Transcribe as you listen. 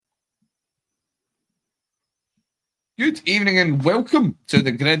Good evening and welcome to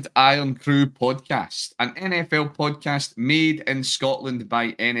the Irn-Cru podcast, an NFL podcast made in Scotland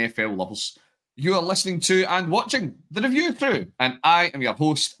by NFL lovers. You are listening to and watching the Review Crew, and I am your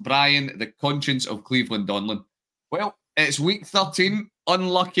host, Brian, the conscience of Cleveland Donlan. Well, it's week 13,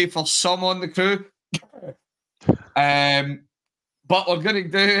 unlucky for some on the crew, but we're going to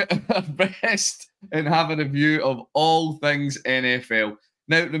do our best and have a review of all things NFL.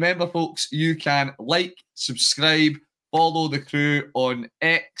 Now, remember, folks, you can like, subscribe, follow the crew on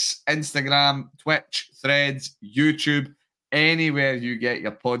X, Instagram, Twitch, Threads, YouTube, anywhere you get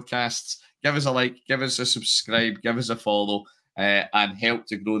your podcasts. Give us a like, give us a subscribe, give us a follow, and help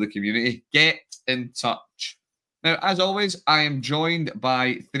to grow the community. Get in touch. Now, as always, I am joined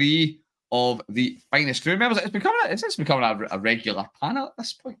by three of the finest crew members. It's becoming a regular panel at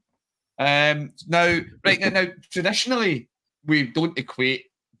this point. Now, traditionally, we don't equate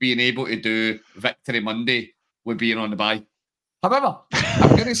being able to do Victory Monday with being on the bye. However,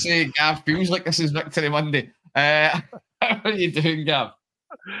 I'm going to say Gav feels like this is Victory Monday. How are you doing, Gav?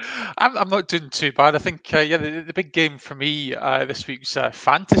 I'm not doing too bad. I think, the big game for me this week's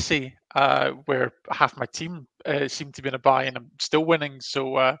fantasy, where half my team seem to be in a bye and I'm still winning.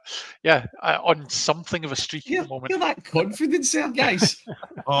 So, on something of a streak at the moment. Feel that confidence there, guys.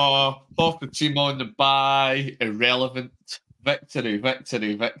 Half the team on the bye, irrelevant. Victory.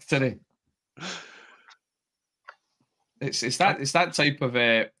 It's that type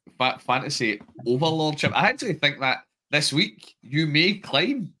of fantasy overlordship. I actually think that this week you may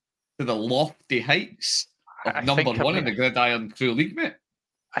climb to the lofty heights of number one in the Irn-Cru League, mate.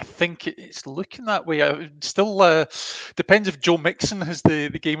 I think it's looking that way. It still depends if Joe Mixon has the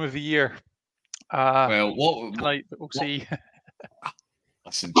game of the year. Tonight, we'll see.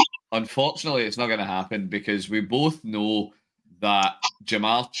 Listen, unfortunately, it's not going to happen because we both know that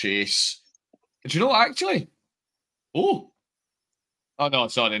Jamar Chase. Do you know actually? Oh no,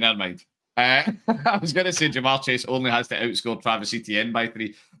 sorry, never mind. I was going to say Jamar Chase only has to outscore Travis Etienne by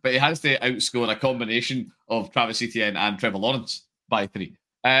 3, but he has to outscore a combination of Travis Etienne and Trevor Lawrence by 3.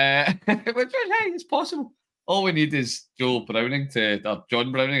 Which is possible. All we need is John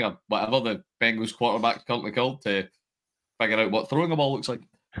Browning or whatever the Bengals quarterback currently called to figure out what throwing a ball looks like.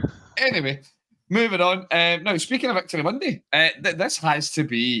 Anyway, moving on. Now, speaking of Victory Monday, this has to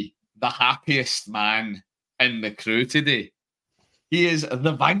be the happiest man in the crew today. He is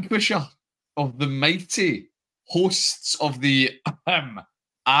the vanquisher of the mighty hosts of the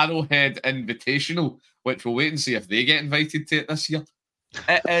Arrowhead Invitational, which we'll wait and see if they get invited to it this year.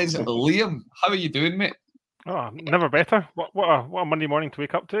 It is Liam. How are you doing, mate? Oh, never better. What a Monday morning to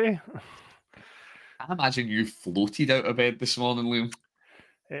wake up to. I imagine you floated out of bed this morning, Liam.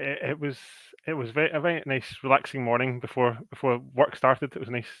 It was a very nice, relaxing morning before work started. It was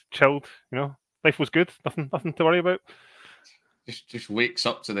nice, chilled. Life was good. Nothing to worry about. Just wakes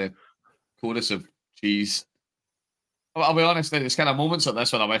up to the chorus of cheese. I'll be honest, there's kind of moments like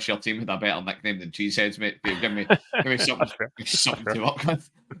this when I wish your team had a better nickname than Cheeseheads, mate. Give me something to work with.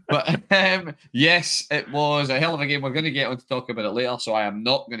 But yes, it was a hell of a game. We're going to get on to talk about it later, so I am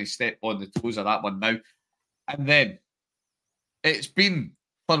not going to step on the toes of that one now. And then it's been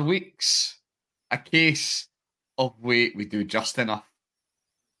for weeks a case of we do just enough.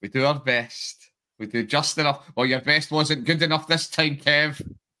 We do our best. We do just enough. Well, your best wasn't good enough this time, Kev.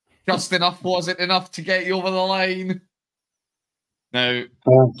 Just enough wasn't enough to get you over the line. Now,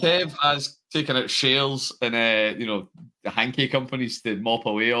 Kev has taken out shares in, the hanky companies to mop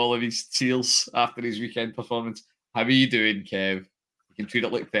away all of his tears after his weekend performance. How are you doing, Kev? You can treat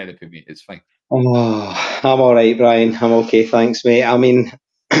it like therapy, mate. It's fine. Oh, I'm all right, Brian. I'm okay, thanks, mate. I mean,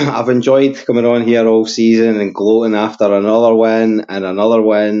 I've enjoyed coming on here all season and gloating after another win and another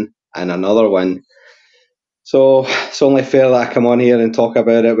win and another win. So it's only fair that I come on here and talk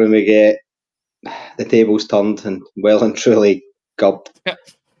about it when we get the tables turned and well and truly gubbed.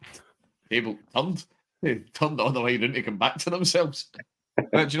 Table turned? They turned all the way around to come back to themselves.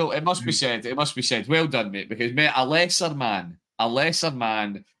 But it must be said. Well done, mate, because, mate, a lesser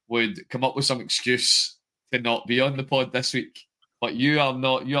man would come up with some excuse to not be on the pod this week. But you are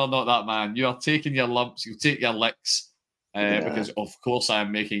not that man. You are taking your lumps, you take your licks, because of course I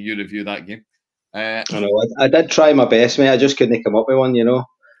am making you review that game. I know. I did try my best, mate. I just couldn't come up with one,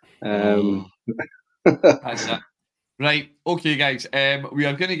 That's it. Right, okay, guys. We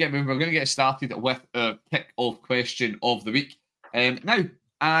are going to get moving. We're going to get started with our kick-off question of the week. Now,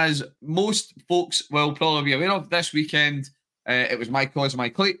 as most folks will probably be aware of, this weekend it was My Cause, My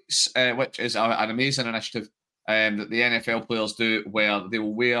Cleats, which is an amazing initiative that the NFL players do, where they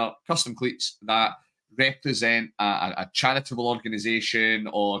will wear custom cleats that represent a charitable organisation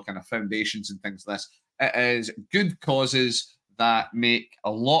or kind of foundations and things like this It is good causes that make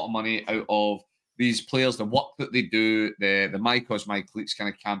a lot of money out of these players, the work that they do, the My Cause, My Cleats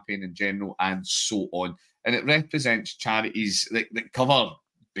kind of campaign in general, and so on. And it represents charities that cover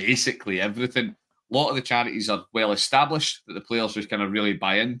basically everything. A lot of the charities are well established, that the players just kind of really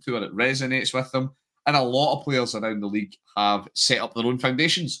buy into, and it resonates with them. And a lot of players around the league have set up their own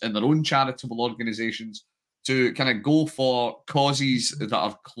foundations and their own charitable organisations to kind of go for causes that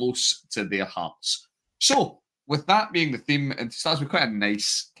are close to their hearts. So, with that being the theme, and it starts with quite a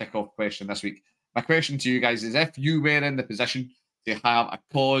nice kick-off question this week. My question to you guys is, if you were in the position to have a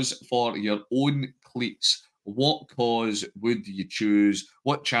cause for your own cleats, what cause would you choose?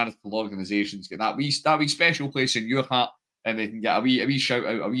 What charitable organisations get that wee special place in your heart, and they can get a wee shout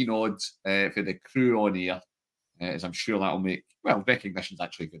out, a wee nod for the crew on air, as I'm sure that'll make, well, recognition's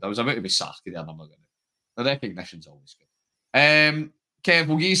actually good. I was about to be sarky there, and I'm not going to. The recognition's always good. Kev,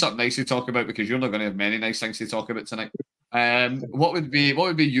 we'll give you something nice to talk about, because you're not going to have many nice things to talk about tonight. What would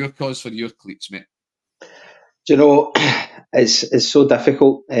be your cause for your cleats, mate? Do you know, it's so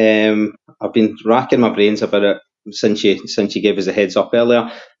difficult. I've been racking my brains about it since you gave us a heads up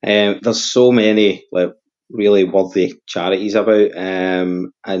earlier. There's so many really worthy charities about,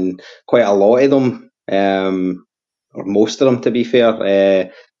 and quite a lot of them, or most of them, to be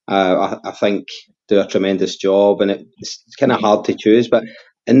fair, I think do a tremendous job, and it's kind of hard to choose. But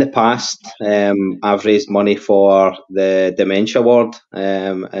in the past, I've raised money for the dementia ward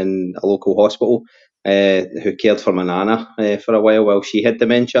in a local hospital, who cared for my nana for a while she had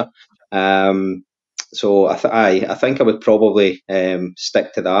dementia. So I think I would probably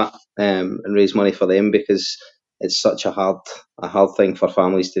stick to that and raise money for them, because it's such a hard thing for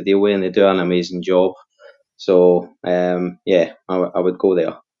families to deal with, and they do an amazing job. So yeah, I would go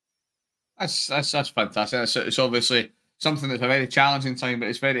there. That's fantastic. It's obviously something that's a very challenging time, but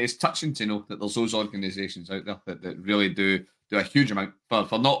it's touching to know that there's those organisations out there that really do a huge amount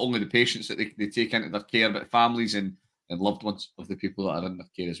for not only the patients that they take into their care, but families and loved ones of the people that are in their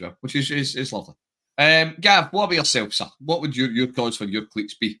care as well, which is lovely. Gav, what about yourself, sir? What would your cause for your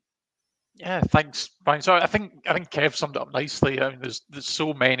cleats be? Yeah, thanks, Brian. So I think Kev summed it up nicely. I mean, there's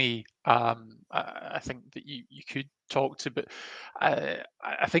so many I think that you could talk to, but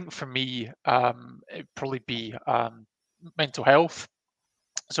I think for me it'd probably be mental health.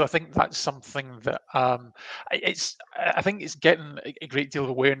 So I think that's something that I think it's getting a great deal of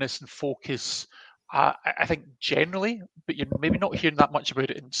awareness and focus. I think generally, but you're maybe not hearing that much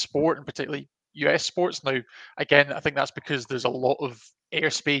about it in sport, and particularly US sports. Now, again, I think that's because there's a lot of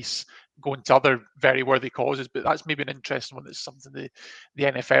airspace going to other very worthy causes, but that's maybe an interesting one. That's something the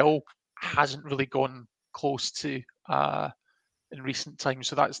NFL hasn't really gone close to in recent times.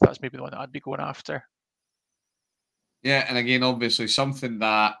 So that's maybe the one that I'd be going after. Yeah, and again, obviously something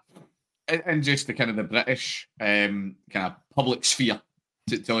that, in just the kind of the British kind of public sphere,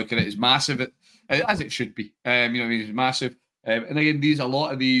 to look at it, is massive, as it should be. It's massive. And again, a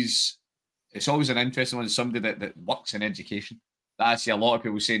lot of these, it's always an interesting one. Somebody that works in education. I see a lot of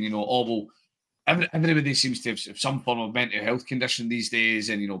people saying, everybody seems to have some form of mental health condition these days,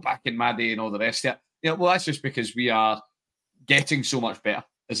 and back in my day and all the rest of it. Well, that's just because we are getting so much better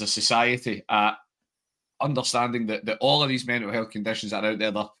as a society at understanding that all of these mental health conditions that are out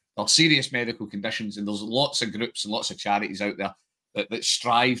there, they're serious medical conditions, and there's lots of groups and lots of charities out there that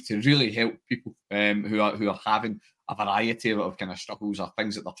strive to really help people who are having a variety of kind of struggles or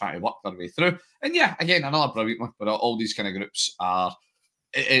things that they're trying to work their way through. And yeah, again, another brilliant one, but all these kind of groups are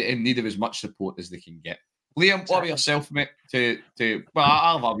in need of as much support as they can get. Liam, what about yourself, mate?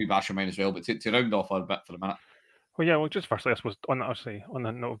 I'll have a wee bash of mine as well, but to round off a bit for a minute. Well, yeah. Well, just firstly, I suppose on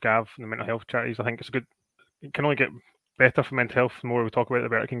the note of Gav and the mental health charities, I think it's a good. It can only get better for mental health. The more we talk about it, the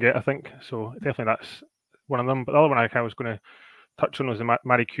better it can get, I think. So definitely that's one of them. But the other one I was going to touch on was the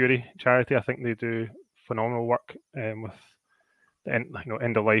Marie Curie charity. I think they do phenomenal work with the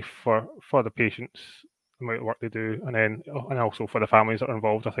end of life for the patients, the amount of work they do, and also for the families that are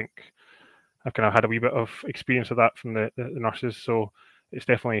involved. I think I've kind of had a wee bit of experience of that from the nurses. So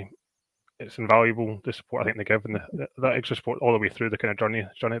it's invaluable, the support I think they give, and that extra support all the way through the kind of journey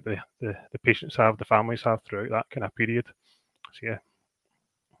the patients have, the families have throughout that kind of period. So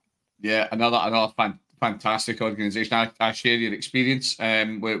yeah, another fantastic organisation. I share your experience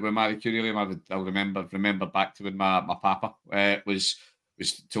with Marie Curie. I'll remember back to when my papa was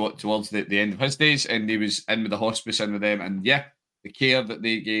towards the end of his days, and he was in with the hospice, in with them, and yeah, the care that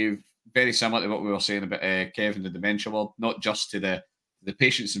they gave, very similar to what we were saying about Kevin, the dementia ward, not just to the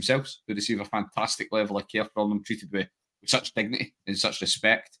patients themselves, who receive a fantastic level of care from them, treated with such dignity and such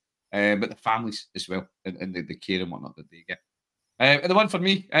respect, but the families as well, and the care and whatnot that they get. And the one for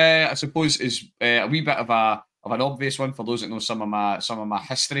me, I suppose, is a wee bit of an obvious one for those that know some of my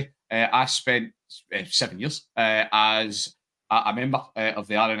history. I spent 7 years as a member of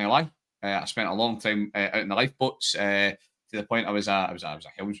the RNLI. I spent a long time out in the lifeboats. To the point I was a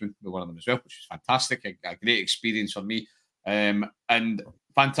helmsman with one of them as well, which was fantastic. A great experience for me, and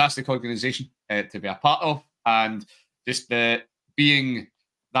fantastic organisation to be a part of, and just being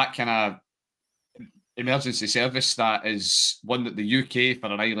that kind of emergency service that is one that the UK for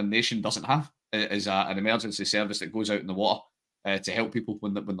an island nation doesn't have, is an emergency service that goes out in the water to help people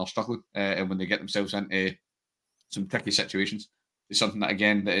when they're struggling and when they get themselves into some tricky situations. It's something that,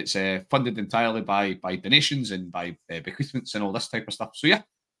 again, that it's funded entirely by donations and by bequeathments and all this type of stuff. So yeah,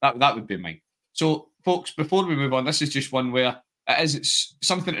 that would be mine. So folks, before we move on, this is just one where it's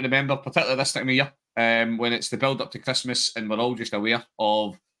something to remember, particularly this time of year, when it's the build up to Christmas and we're all just aware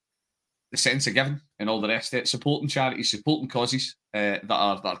of the sense of giving and all the rest of it. Supporting charities, supporting causes that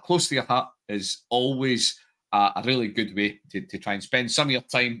are close to your heart is always a really good way to try and spend some of your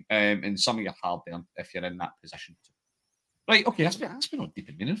time and some of your hard earned if you're in that position. Right, okay, that's been all deep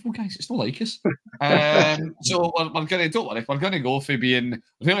and meaningful, guys. It's not like us. So we're going to, don't worry, we're going to go for being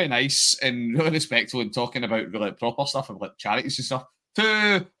really nice and really respectful and talking about really proper stuff and like charities and stuff,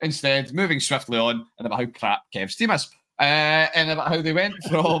 to instead moving swiftly on and about how crap Kev's team is. And about how they went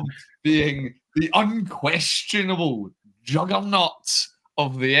from being the unquestionable juggernaut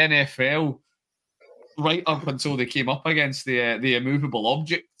of the NFL right up until they came up against the immovable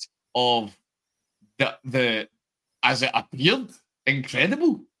object of the as it appeared,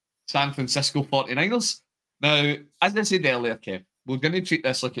 incredible San Francisco 49ers. Now, as I said earlier, Kev, we're going to treat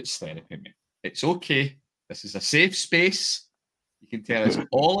this like it's therapy, mate. It's okay. This is a safe space. You can tell us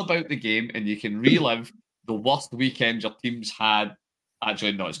all about the game and you can relive the worst weekend your team's had.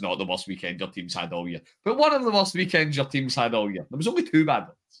 Actually, no, it's not the worst weekend your team's had all year. But one of the worst weekends your team's had all year. There was only 2 bad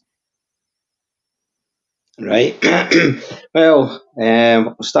ones. Right. Well,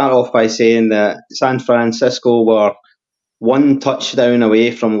 I'll start off by saying that San Francisco were 1 touchdown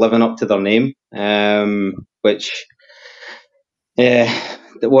away from living up to their name, which it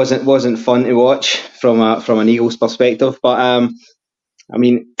wasn't fun to watch from an Eagles perspective. But I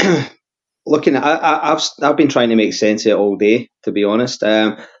mean, looking at, I've been trying to make sense of it all day, to be honest.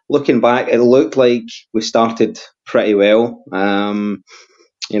 Looking back, it looked like we started pretty well.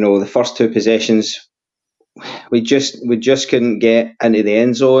 The first 2 possessions, we just couldn't get into the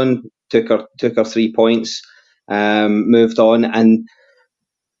end zone. Took our 3 points, moved on, and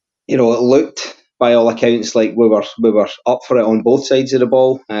it looked by all accounts like we were up for it on both sides of the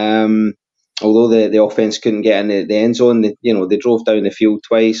ball. Although the offense couldn't get into the end zone, they drove down the field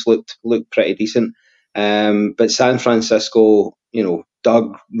twice, looked pretty decent. But San Francisco,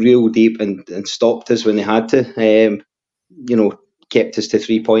 dug real deep and stopped us when they had to. Kept us to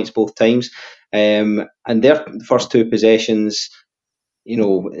 3 points both times. And their first 2 possessions,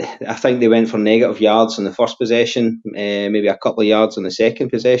 I think they went for negative yards on the first possession, maybe a couple of yards on the second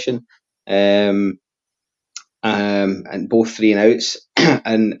possession, and both 3 and outs,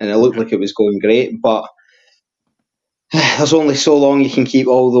 and it looked like it was going great. But there's only so long you can keep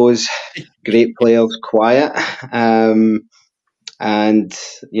all those great players quiet, and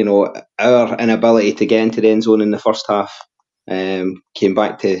our inability to get into the end zone in the first half came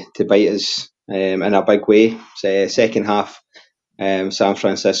back to bite us in a big way. So, second half, San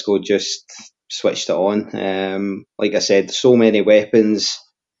Francisco just switched it on. Like I said, so many weapons,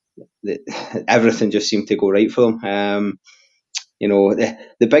 everything just seemed to go right for them.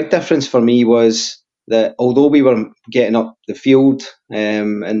 The big difference for me was that although we were getting up the field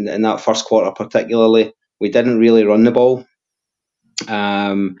in that first quarter particularly, we didn't really run the ball.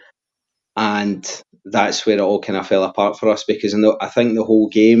 And that's where it all kind of fell apart for us, because I think the whole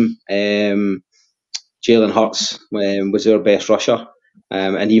game, Jalen Hurts was our best rusher,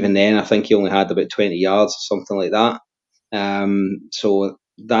 and even then I think he only had about 20 yards or something like that. So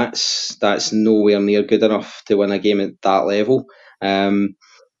that's nowhere near good enough to win a game at that level. And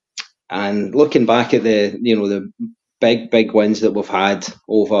looking back at the big wins that we've had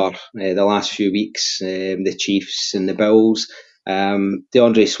over the last few weeks, the Chiefs and the Bills,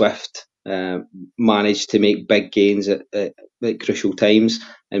 DeAndre Swift managed to make big gains at crucial times,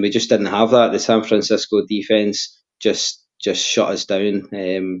 and we just didn't have that. The San Francisco defense just shut us down,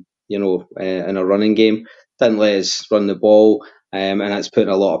 in a running game. Didn't let us run the ball, and that's putting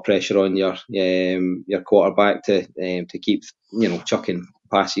a lot of pressure on your quarterback to keep chucking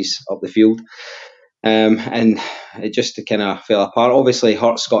passes up the field. And it just kind of fell apart. Obviously,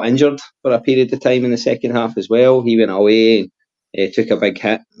 Hurts got injured for a period of time in the second half as well. He went away. Took a big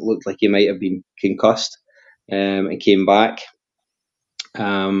hit, looked like he might have been concussed, and came back.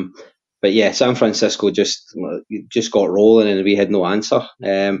 But yeah, San Francisco just got rolling, and we had no answer.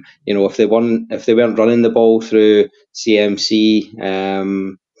 If they weren't running the ball through CMC,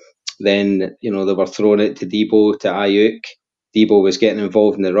 then they were throwing it to Debo, to Ayuk. Debo was getting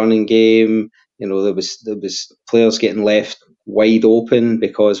involved in the running game. There was players getting left wide open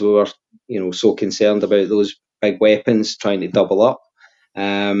because we were so concerned about those big weapons trying to double up.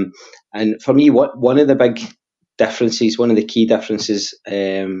 And for me, one of the key differences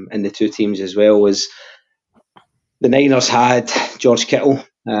in the two teams as well was the Niners had George Kittle.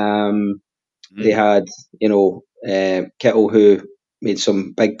 They had Kittle, who made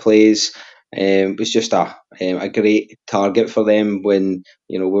some big plays. Was just a great target for them when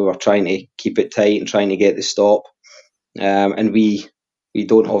we were trying to keep it tight and trying to get the stop. And we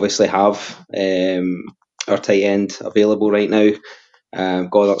don't obviously have our tight end available right now.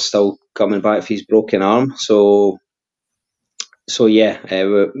 Goddard's still coming back for his broken arm, so yeah,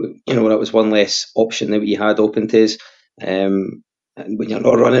 that was one less option that we had open to us. And when you're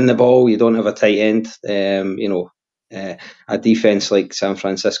not running the ball, you don't have a tight end. A defense like San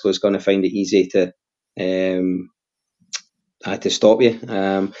Francisco is going to find it easy to stop you.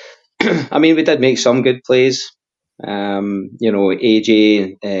 I mean, we did make some good plays.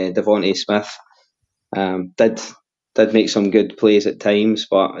 AJ, Devontae Smith did make some good plays at times,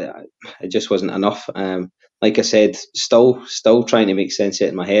 but it just wasn't enough. Like I said, still trying to make sense of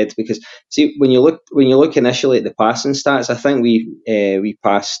it in my head, because see, when you look initially at the passing stats, I think we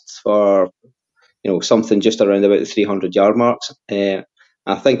passed for something just around about the 300-yard marks. I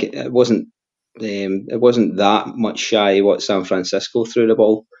think it wasn't that much shy of what San Francisco threw the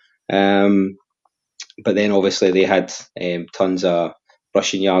ball. But then obviously they had tons of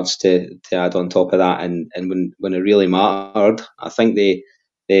rushing yards to add on top of that, and when it really mattered, I think they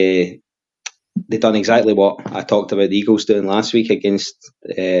done exactly what I talked about the Eagles doing last week against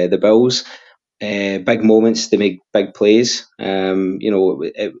the Bills. Big moments to make big plays.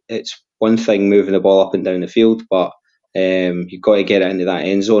 It's one thing moving the ball up and down the field, but you've got to get it into that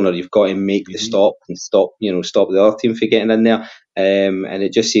end zone, or you've got to make the stop and stop the other team from getting in there. And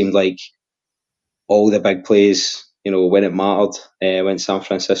it just seemed like all the big plays, when it mattered, went San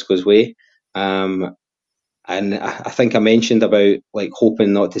Francisco's way. And I think I mentioned about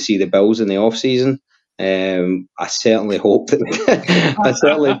hoping not to see the Bills in the off season. I certainly hope that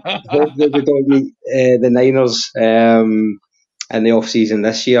we don't meet the Niners in the off season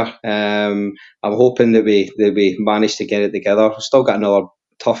this year. I'm hoping that we manage to get it together. We've still got another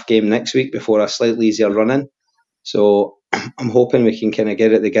tough game next week before a slightly easier run-in. So I'm hoping we can kind of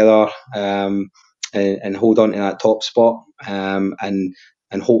get it together and hold on to that top spot. And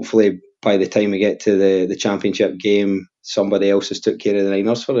hopefully by the time we get to the championship game, somebody else has took care of the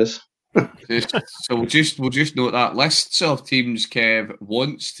Niners for us. So we'll just note that lists of teams Kev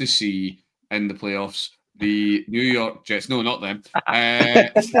wants to see in the playoffs. The New York Jets. No, not them.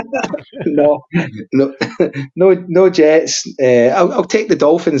 No Jets. I'll take the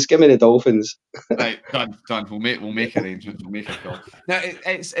Dolphins. Give me the Dolphins. Right, done. We'll make arrangements. We'll make a call. Now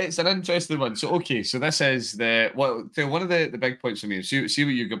it's an interesting one. So okay, so this is one of the big points for me. See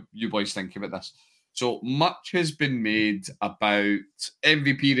what you boys think about this. So much has been made about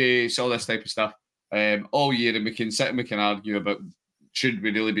MVP race, all this type of stuff, all year, and we can sit and we can argue about should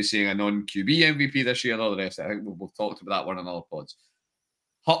we really be seeing a non-QB MVP this year and all the rest. I think we've talked about that one in other pods.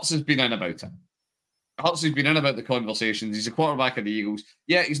 Hutz has been in about it. Hutz has been in about the conversations. He's a quarterback of the Eagles.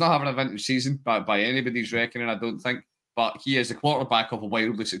 Yeah, he's not having a vintage season by anybody's reckoning, I don't think, but he is the quarterback of a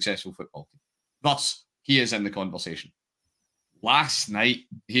wildly successful football team. Thus, he is in the conversation. Last night,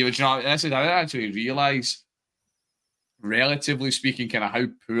 he was, I didn't actually realise, relatively speaking, kind of how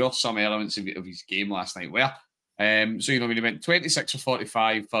poor some elements of his game last night were. So, when he went 26 for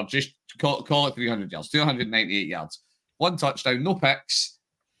 45 for just call it 300 yards, 298 yards, one touchdown, no picks.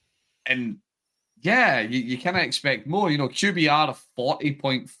 And yeah, you kind of expect more. QBR of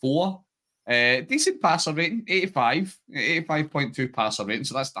 40.4. Decent passer rating, 85.2 passer rating.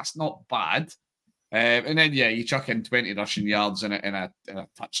 So that's not bad. And then, yeah, you chuck in 20 rushing yards and a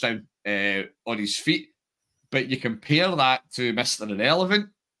touchdown on his feet. But you compare that to Mr. Irrelevant,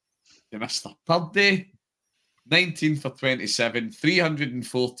 to Mr. Purdy, 19 for 27,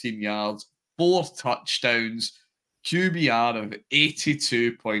 314 yards, 4 touchdowns, QBR of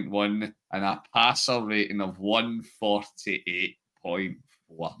 82.1, and a passer rating of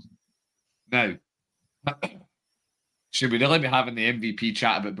 148.4. Now, should we really be having the MVP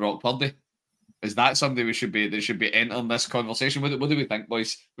chat about Brock Purdy? Is that something that should be entering this conversation? What do we think,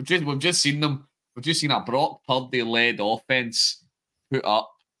 boys? We've just seen them. We've just seen a Brock Purdy-led offense put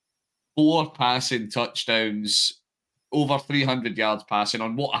up 4 passing touchdowns over 300 yards passing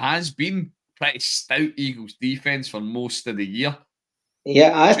on what has been pretty stout Eagles defense for most of the year.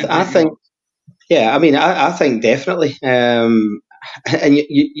 Yeah, I think. Yeah, I mean, I think definitely. And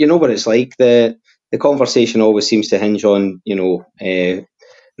you know what it's like. The conversation always seems to hinge on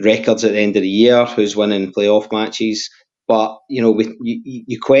records at the end of the year, who's winning playoff matches. But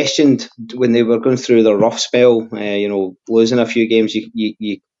you questioned when they were going through their rough spell. Losing a few games.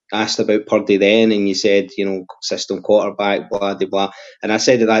 You asked about Purdy then, and you said system quarterback, blah blah blah. And I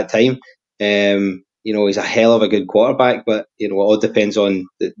said at that time, he's a hell of a good quarterback, but it all depends on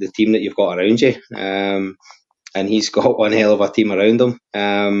the team that you've got around you. And he's got one hell of a team around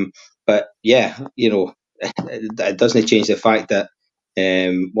him. But yeah, it doesn't change the fact that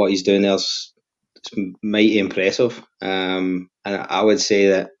what he's doing there's mighty impressive. And I would say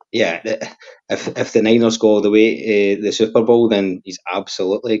that if the Niners go all the way to the Super Bowl, then he's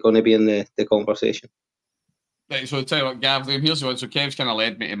absolutely going to be in the conversation. Right, so I'll tell you what, Gav, here's the one. So Kev's kind of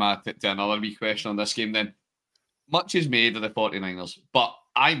led me to another wee question on this game then. Much is made of the 49ers, but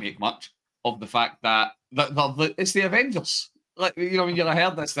I make much of the fact that it's the Avengers. Like, when you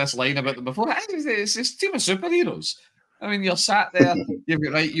heard this line about them before, it's this team of superheroes. I mean, you're sat there,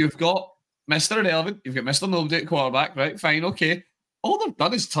 you've got Mr. Irrelevant, you've got Mr. Nobody at quarterback, right? Fine, okay. All they've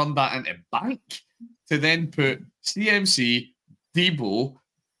done is turn that into bank to then put CMC, Debo,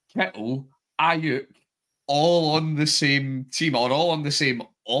 Kittle, Ayuk, all on the same team or all on the same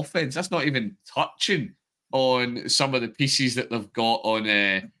offense. That's not even touching on some of the pieces that they've got on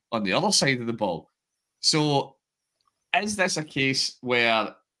the other side of the ball. So is this a case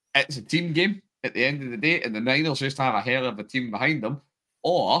where it's a team game at the end of the day and the Niners just have a hell of a team behind them?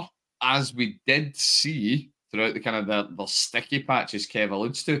 Or, as we did see throughout the kind of the sticky patches Kev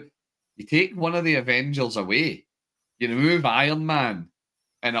alludes to, you take one of the Avengers away, you remove Iron Man,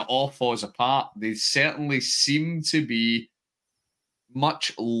 and it all falls apart. They certainly seem to be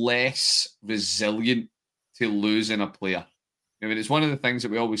much less resilient to losing a player. I mean, it's one of the things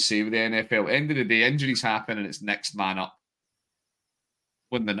that we always say with the NFL. End of the day, injuries happen and it's next man up.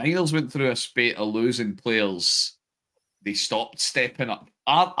 When the Niners went through a spate of losing players, they stopped stepping up.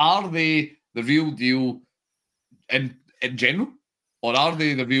 Are they the real deal in general? Or are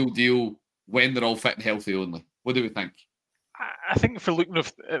they the real deal when they're all fit and healthy only? What do we think? I think if we're looking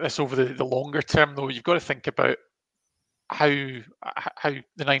at this over the longer term, though, you've got to think about how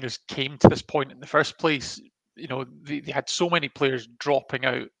the Niners came to this point in the first place. They had so many players dropping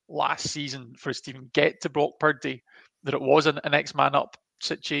out last season for us to even get to Brock Purdy that it was an X man up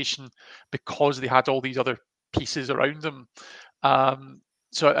situation because they had all these other pieces around them.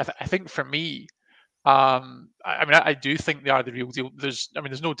 So I think for me, I do think they are the real deal. There's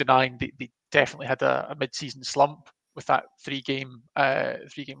no denying they definitely had a mid-season slump with that three-game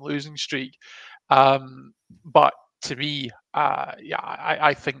losing streak. But to me,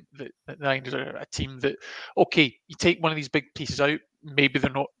 I think that the Niners are a team that, okay, you take one of these big pieces out, maybe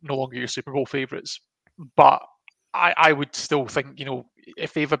they're no longer your Super Bowl favourites. But I would still think,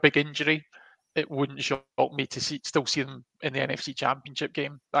 if they have a big injury, it wouldn't shock me to still see them in the NFC Championship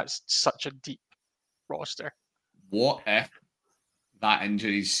game. That's such a deep roster. What if that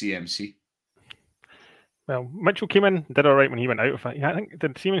injury is CMC? Well, Mitchell came in, did all right when he went out with it. Yeah, I think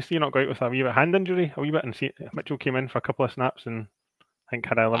did CMC not go out with a wee bit hand injury, and Mitchell came in for a couple of snaps and I think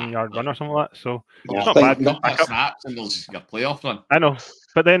had an 11-yard run or something like that. So it's not bad. Not snaps and there's your playoff run. I know,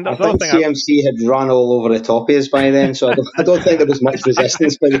 but then I think CMC had run all over the top of us by then, so I don't think there was much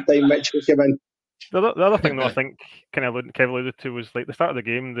resistance by the time Mitchell came in. The other thing, though, I think Kev alluded to was like the start of the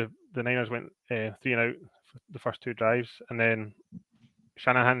game. The Niners went 3-and-out for the first two drives, and then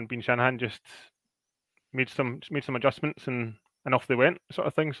Shanahan just made some adjustments and off they went, sort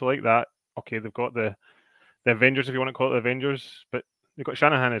of thing. So like that, okay, they've got the Avengers, if you want to call it the Avengers, but they've got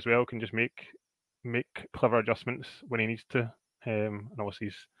Shanahan as well, can just make clever adjustments when he needs to. And obviously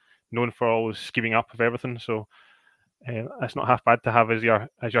he's known for always scheming up of everything, so that's not half bad to have as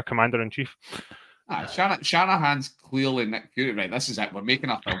your commander in chief. Shanahan's clearly Nick Fury. Right, this is it. We're making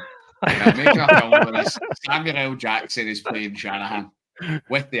a film. We're making a film where this Samuel L. Jackson is playing Shanahan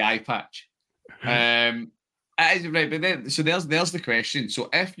with the eye patch. Right, but then there's the question. So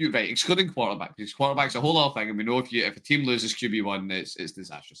if you excluding quarterback, because quarterback's a whole other thing, and we know if a team loses QB1, it's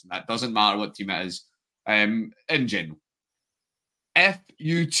disastrous, and that doesn't matter what team it is. In general, if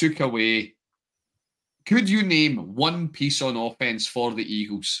you took away, could you name one piece on offense for the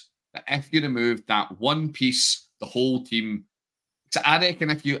Eagles that if you removed that one piece, the whole team? So I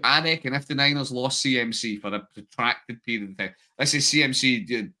reckon if the Niners lost CMC for a protracted period of time, let's say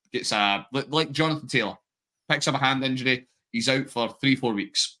CMC gets like Jonathan Taylor, picks up a hand injury, he's out for 3-4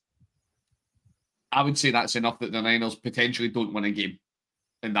 weeks. I would say that's enough that the Niners potentially don't win a game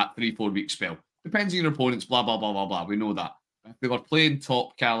in that 3-4 week spell. Depends on your opponents, blah, blah, blah, blah, blah. We know that. If they were playing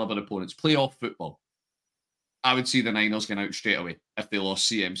top caliber opponents, playoff football, I would see the Niners getting out straight away if they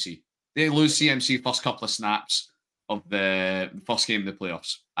lost CMC. They lose CMC first couple of snaps of the first game of the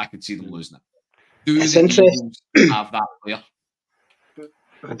playoffs. I could see them losing it. Do the Eagles have that player?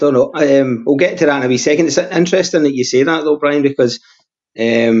 I don't know. We'll get to that in a wee second. It's interesting that you say that, though, Brian, because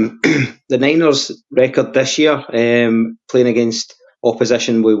the Niners' record this year, playing against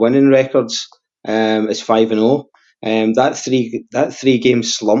opposition with winning records, is 5-0. That 3-game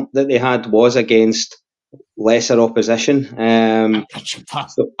slump that they had was against lesser opposition. I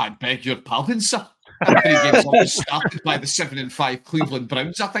beg your pardon, sir. That 3-game slump was started by the 7-5 Cleveland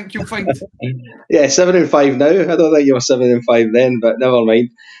Browns, I think you'll find. Yeah, 7-5 now. I don't think you were 7-5 then, but never mind.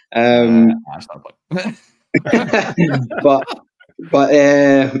 But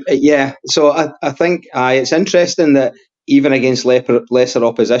yeah, so I think it's interesting that even against lesser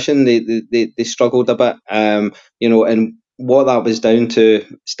opposition, they struggled a bit. And what that was down to,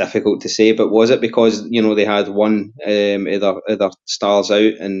 it's difficult to say. But was it because they had one other stars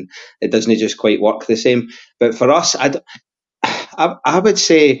out and it doesn't just quite work the same? But for us, I would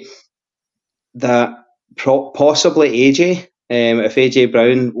say that possibly AJ. If AJ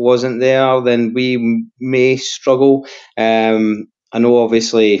Brown wasn't there, then we may struggle. I know,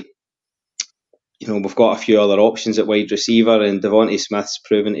 obviously, we've got a few other options at wide receiver, and Devontae Smith's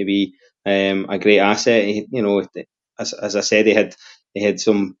proven to be a great asset. As I said, he had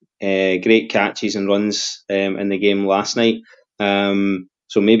some great catches and runs in the game last night.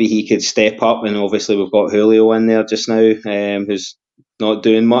 So maybe he could step up, and obviously we've got Julio in there just now, who's not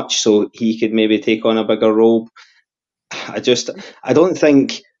doing much, so he could maybe take on a bigger role. I don't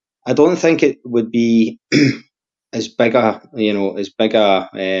think it would be as big a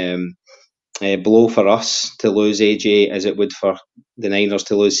blow for us to lose AJ as it would for the Niners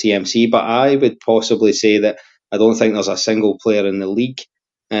to lose CMC. But I would possibly say that I don't think there's a single player in the league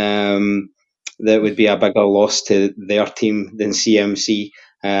that would be a bigger loss to their team than CMC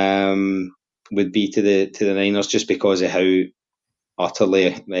would be to the Niners, just because of how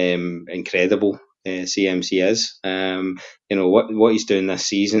utterly incredible CMC is. What he's doing this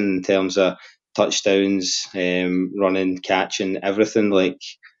season in terms of touchdowns, running, catching, everything. Like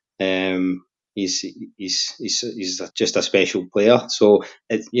he's just a special player. So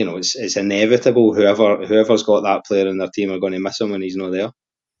it's inevitable. Whoever's got that player in their team are going to miss him when he's not there.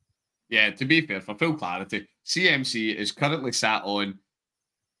 Yeah, to be fair, for full clarity, CMC is currently sat on,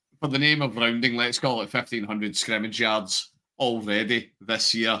 for the name of rounding, let's call it 1,500 scrimmage yards already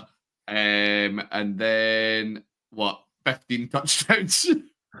this year. And then, 15 touchdowns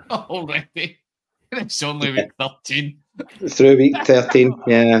already? It's only week 13. Through week 13,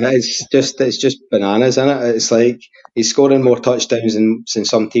 yeah, it's just bananas, isn't it? It's like he's scoring more touchdowns than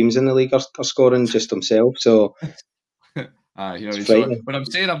some teams in the league are scoring just himself. So, so when I'm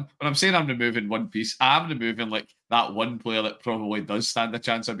saying I'm removing one piece, I'm removing like that one player that probably does stand a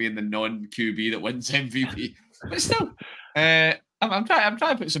chance of being the non-QB that wins MVP. But still, I'm trying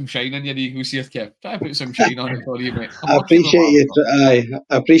to put some shine on your Eagles here, Kev. Try to put some shine on it for you, mate. I appreciate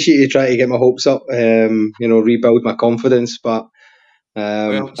you trying to get my hopes up. Rebuild my confidence, but do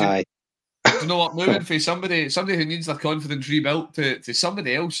you know what? Moving for somebody who needs their confidence rebuilt to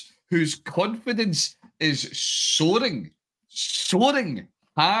somebody else whose confidence is soaring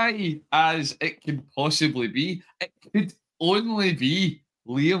high as it can possibly be. It could only be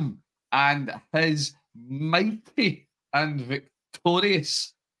Liam and his mighty and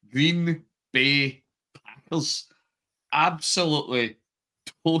victorious Green Bay Packers, absolutely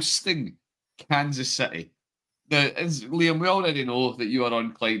toasting Kansas City. Now, Liam, we already know that you are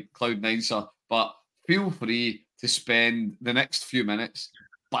on cloud nine, sir, but feel free to spend the next few minutes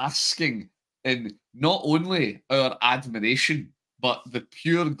basking in not only our admiration, but the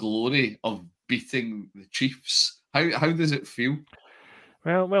pure glory of beating the Chiefs. How does it feel?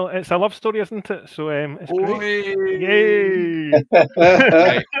 Well, it's a love story, isn't it? So it's great. Yay!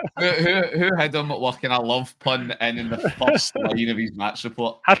 Right. Who had him working a love pun in the first line of his match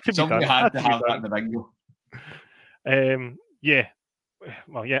report? Somebody had to have that in the bingo. Yeah.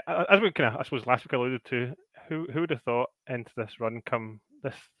 Well, yeah. As we I suppose last week alluded to, who would have thought into this run come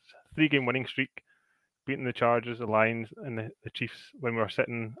this 3-game winning streak, beating the Chargers, the Lions, and the Chiefs when we were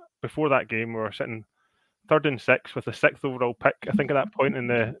sitting before that game, we were sitting 3rd and 6 with the 6th overall pick, I think, at that point in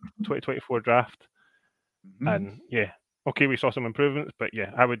the 2024 draft. Mm-hmm. And yeah, okay, we saw some improvements, but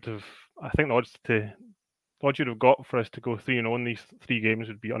yeah, I think the odds you'd have got for us to go 3-0 in these 3 games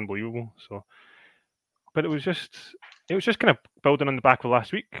would be unbelievable. So, but it was just kind of building on the back of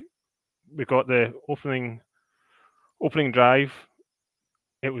last week. we got the opening drive.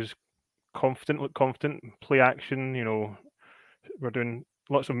 It was confident, play action. We're doing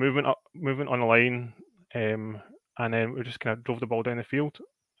lots of movement on the line, and then we just kind of drove the ball down the field,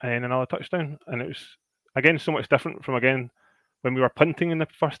 and another touchdown. And it was again so much different from when we were punting in the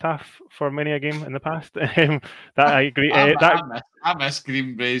first half for many a game in the past. That I agree. I miss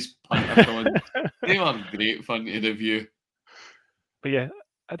Green Bay's punter tone. They were great fun to review. But yeah,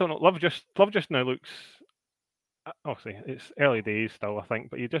 I don't know. Love just now looks. Obviously, it's early days still, I think,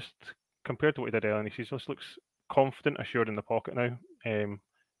 but you just compared to what he did earlier, he just looks confident, assured in the pocket now,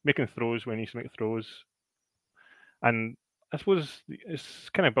 making throws when he needs to make throws, and I suppose it's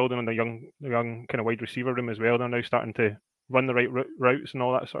kind of building on the young kind of wide receiver room as well. They're now starting to run the right routes and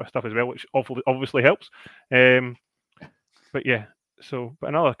all that sort of stuff as well, which obviously helps. But yeah, but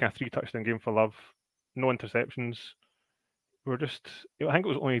another kind of 3 touchdown game for Love, no interceptions. I think it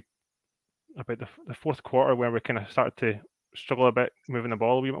was only about the fourth quarter where we kind of started to struggle a bit moving the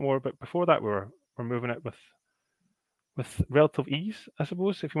ball a wee bit more, but before that we're moving it with relative ease, I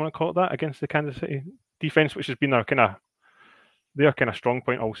suppose, if you want to call it that, against the Kansas City defense, which has been their kind of strong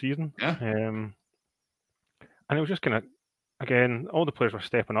point all season. Yeah. And it was just kind of, again, all the players were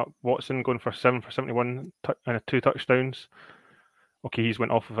stepping up. Watson going for 7 for 71 and 2 touchdowns. Okay, he's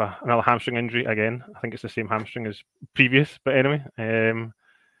went off of another hamstring injury again. I think it's the same hamstring as previous, but anyway.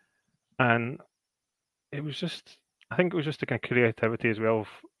 And it was just, I think it was just the kind of creativity as well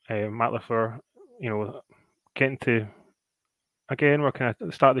of Matt LaFleur, getting to, again, we're kind of at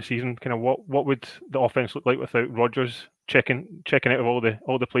the start of the season, kind of what would the offense look like without Rodgers checking out of all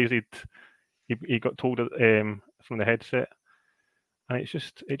the plays he got told from the headset, and it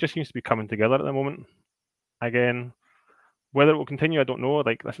just seems to be coming together at the moment. Again, whether it will continue, I don't know.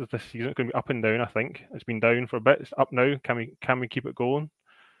 Like this season, it's going to be up and down. I think it's been down for a bit. It's up now. Can we keep it going?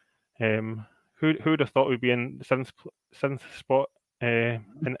 Who would have thought we'd be in the seventh spot in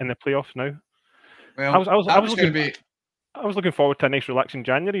the playoffs now? Well, I was looking forward to a nice relaxing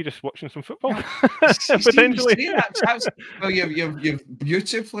January, just watching some football. Potentially. Well, you've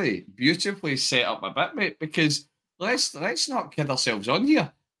beautifully set up a bit, mate. Because let's not kid ourselves on here.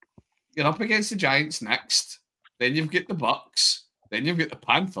 You're up against the Giants next. Then you've got the Bucks. Then you've got the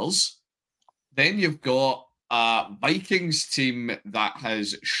Panthers. Then you've got a Vikings team that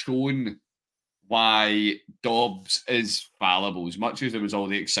has shown why Dobbs is fallible, as much as there was all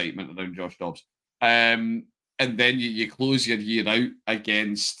the excitement around Josh Dobbs. And then you close your year out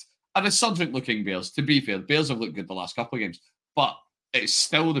against a resurgent-looking Bears. To be fair, the Bears have looked good the last couple of games, but it's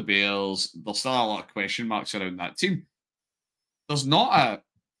still the Bears. There's still a lot of question marks around that team. There's not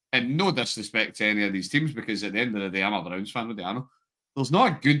and no disrespect to any of these teams, because at the end of the day, I'm a Browns fan, what do I know? There's not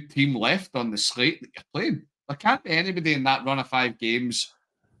a good team left on the slate that you're playing. There can't be anybody in that run of 5 games,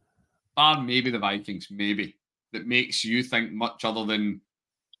 bar maybe the Vikings, that makes you think much other than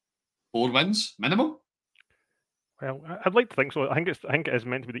 4 wins minimum. Well, I'd like to think so. I think it is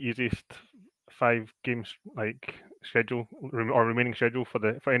meant to be the easiest 5 games like schedule or remaining schedule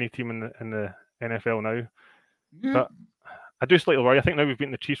for any team in the NFL now. Yeah. But I do slightly worry. I think now we've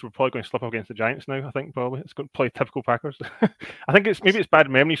beaten the Chiefs, we're probably going to slip up against the Giants now. I think probably it's going to play typical Packers. I think it's bad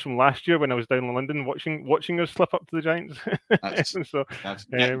memories from last year when I was down in London watching us slip up to the Giants.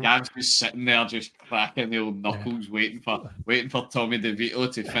 Gav's just sitting there, just cracking the old knuckles, waiting for Tommy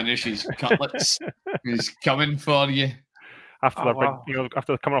DeVito to finish his cutlets. He's coming for you after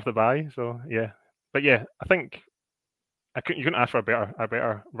after coming off the bye. So yeah, but yeah, I think you couldn't ask for a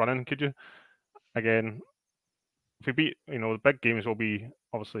better running, could you? Again, if we beat, the big games will be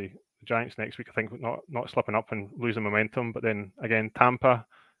obviously the Giants next week. I think not slipping up and losing momentum, but then again Tampa,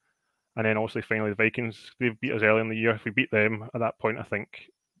 and then obviously finally the Vikings. They've beat us early in the year. If we beat them at that point, I think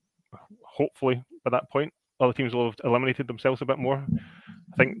hopefully by that point other teams will have eliminated themselves a bit more.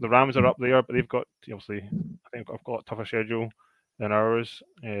 I think the Rams are up there, but they've got obviously I've got a tougher schedule than ours,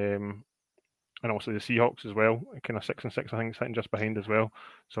 and obviously the Seahawks as well, kind of 6-6. I think sitting just behind as well.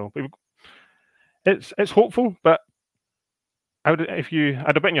 So it's hopeful, but I'd have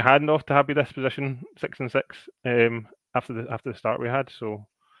bitten your hand off to have you this position 6-6 after the start we had. So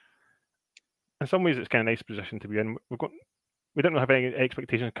in some ways it's kind of a nice position to be in. We don't have any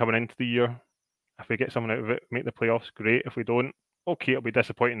expectations coming into the year. If we get something out of it, make the playoffs, great. If we don't, okay, it'll be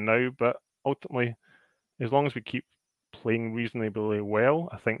disappointing now, but ultimately, as long as we keep playing reasonably well,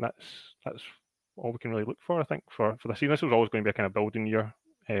 I think that's all we can really look for. I think for the season, this was always going to be a kind of building year.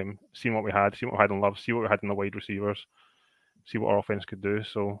 Seeing what we had in Love, see what we had in the wide receivers, see what our offense could do.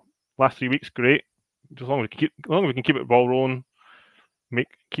 So last 3 weeks, great. As long as we can keep it ball rolling,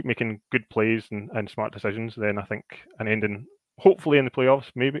 keep making good plays and smart decisions, then I think an ending hopefully in the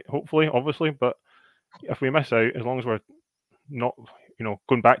playoffs, maybe, hopefully, obviously. But if we miss out, as long as we're not,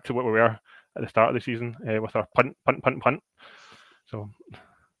 going back to what we were at the start of the season with our punt. So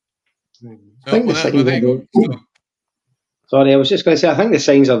I think Sorry, I was just going to say, I think the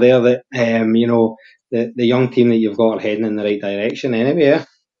signs are there that the young team that you've got are heading in the right direction. Anyway,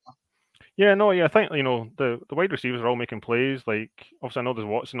 I think the wide receivers are all making plays. Like, obviously, I know there's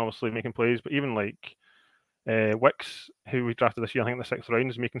Watson obviously making plays, but even like Wicks, who we drafted this year, I think in the 6th round,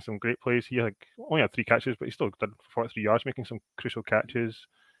 is making some great plays. He only had 3 catches, but he still did 43 yards, making some crucial catches.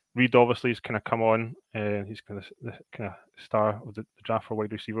 Reed obviously has kind of come on, and he's kind of the kind of star of the draft for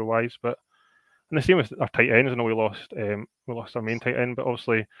wide receiver wise. But and the same with our tight ends. I know we lost our main tight end, but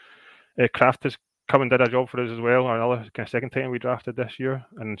obviously Kraft has come and did a job for us as well. Another kind of second tight end we drafted this year,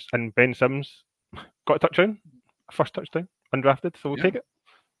 and Ben Sims got a touchdown, first touchdown, undrafted. So we'll take it.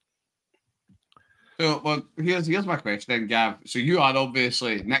 So, well, here's my question then, Gav. So you are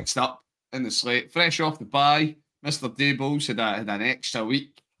obviously next up in the slate, fresh off the bye. Mr. Daybos had an extra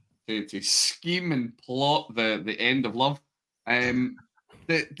week to scheme and plot the end of love. Do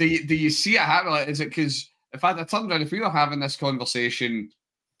you see it happen? Like, is it because if I turned around, if we were having this conversation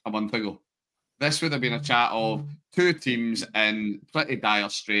a month ago, this would have been a chat of 2 teams in pretty dire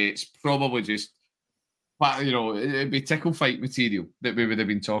straits, probably just, it'd be tickle fight material that we would have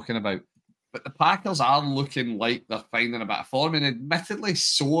been talking about. But the Packers are looking like they're finding a bit of form, and admittedly,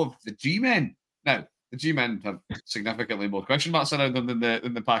 so have the G-men. Now, the G-men have significantly more question marks around them than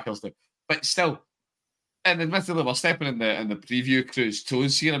the Packers do. But still, and admittedly, we're stepping in the preview crew's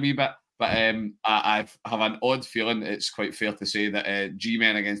toes here a wee bit. But I have an odd feeling it's quite fair to say that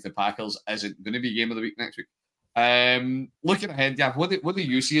G-men against the Packers isn't going to be game of the week next week. Looking ahead, Gav, what do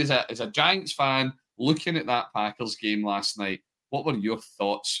you see as a Giants fan looking at that Packers game last night? What were your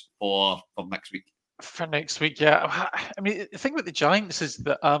thoughts for next week? For next week, yeah. I mean, the thing with the Giants is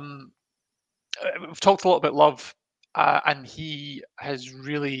that we've talked a lot about Love, and he has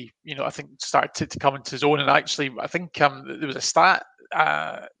really, I think, started to come into his own. And actually, I think there was a stat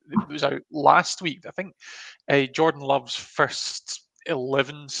that was out last week. I think Jordan Love's first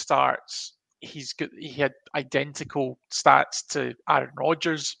 11 starts, he had identical stats to Aaron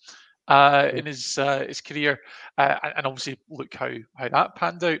Rodgers in his career, and obviously look how that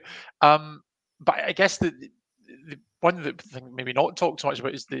panned out. But I guess the one of the things maybe not talked so much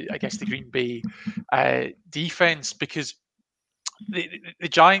about is the Green Bay defense, because the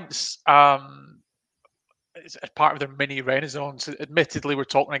Giants, as part of their mini renaissance, admittedly we're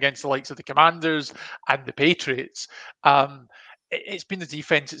talking against the likes of the Commanders and the Patriots. It's been the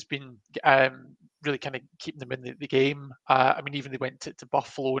defense that's been really kind of keeping them in the game. I mean, even they went to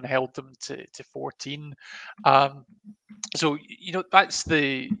Buffalo and held them to 14. So that's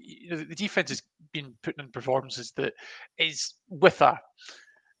the defense has been putting in performances that is with an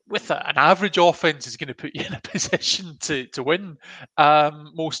average offense is going to put you in a position to win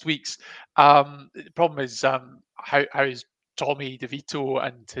most weeks. The problem is how is Tommy DeVito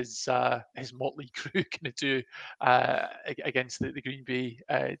and his motley crew going to do against the Green Bay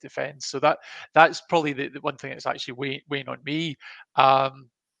defense? So that's probably the one thing that's actually weighing on me. I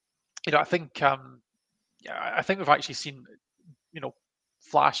think we've actually seen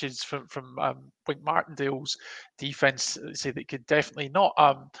flashes from Wink Martindale's defense say that could definitely not.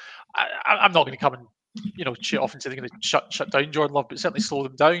 I'm not going to come and shoot off and say they're going to shut down Jordan Love, but certainly slow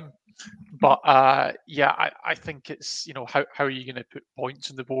them down. But I think it's how are you going to put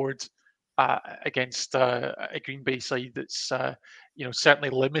points on the board against a Green Bay side that's certainly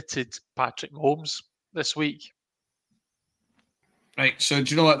limited Patrick Mahomes this week. Right, so do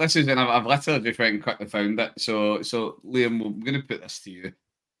you know what this is? And I've literally just went and quickly found it. So Liam, I'm going to put this to you.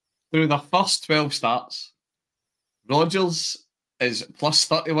 Through the first 12 starts, Rodgers is plus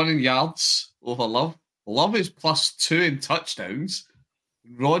 31 in yards over Love. Love is plus 2 in touchdowns.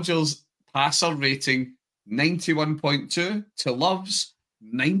 Rodgers' passer rating 91.2 to Love's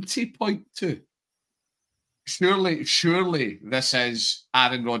 90.2. Surely this is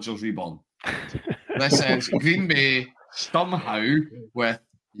Aaron Rodgers reborn. This is Green Bay somehow with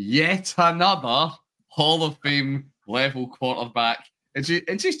yet another Hall of Fame level quarterback. It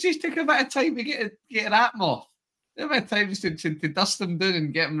just take a bit of time to get it at him off. A bit of time just to dust him down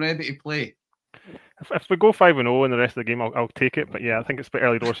and get him ready to play. If we go 5-0 in the rest of the game, I'll take it. But yeah, I think it's a bit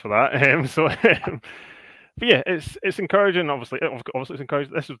early doors for that. But yeah, it's encouraging. Obviously, it's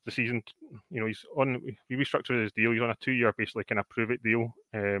encouraging. This is the season. He's on. We restructured his deal. He's on a 2-year, basically, kind of prove it deal.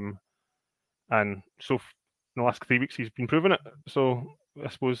 And so in the last 3 weeks, he's been proving it. So I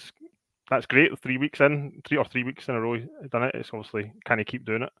suppose that's great. 3 weeks in, 3 weeks in a row, he's done it. It's obviously, can he keep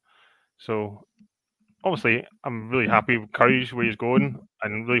doing it? So obviously, I'm really happy with Cow's where he's going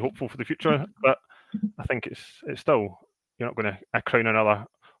and really hopeful for the future. But I think it's still, you're not going to crown another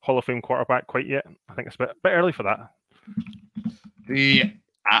Hall of Fame quarterback quite yet. I think it's a bit early for that.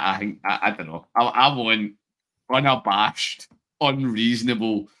 I don't know. I want unabashed,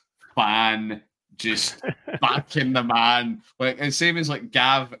 unreasonable fan just backing the man. Like, the same as like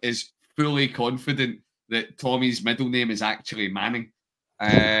Gav is fully confident that Tommy's middle name is actually Manning.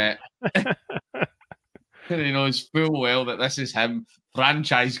 He knows full well that this is him,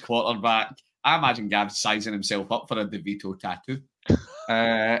 franchise quarterback. I imagine Gav's sizing himself up for a DeVito tattoo.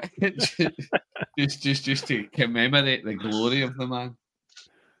 Just to commemorate the glory of the man.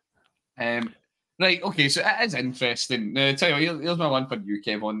 Right, okay, so it is interesting. Now, tell you what, here's my one for you,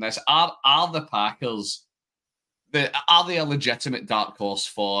 Kev, on this. Are the Packers, are they a legitimate dark horse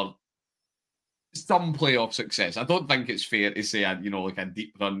for some playoff success? I don't think it's fair to say, like a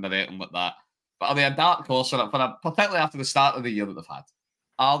deep run or anything like that. But are they a dark horse particularly after the start of the year that they've had?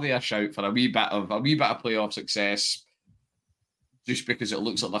 Are they a shout for a wee bit of playoff success just because it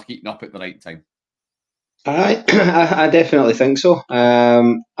looks like they're heating up at the right time? I definitely think so.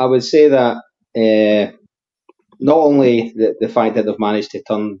 I would say that not only the fact that they've managed to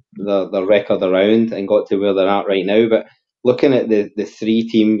turn their record around and got to where they're at right now, but looking at the three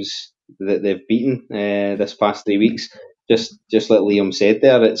teams that they've beaten this past 3 weeks, just like Liam said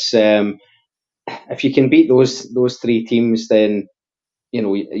there, it's if you can beat those three teams, then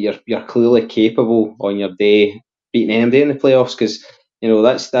you're clearly capable on your day beating anybody in the playoffs, because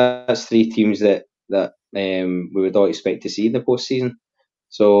that's three teams that we would all expect to see in the postseason.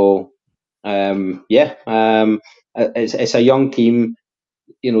 So it's a young team.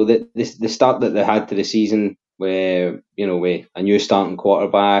 The start that they had to the season, with a new starting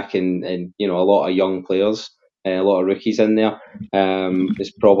quarterback and a lot of young players, a lot of rookies in there,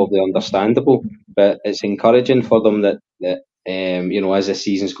 is probably understandable. But it's encouraging for them that as the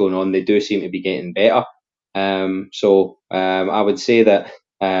season's going on, they do seem to be getting better. So I would say that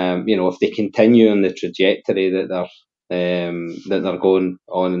if they continue on the trajectory that they're going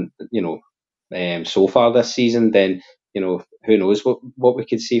on, so far this season, then who knows what we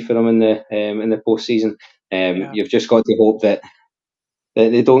could see for them in the postseason. You've just got to hope that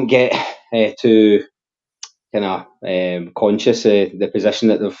they don't get too kind of conscious of the position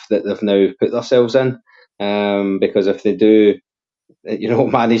that they've now put themselves in, because if they do,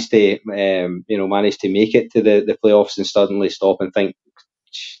 manage to make it to the playoffs and suddenly stop and think,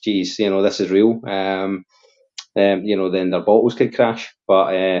 geez, this is real, then their bottles could crash.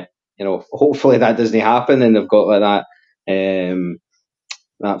 But hopefully that doesn't happen, and they've got like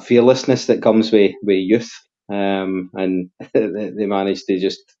that fearlessness that comes with youth, and they manage to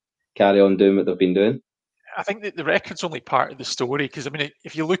just carry on doing what they've been doing. I think that the record's only part of the story, because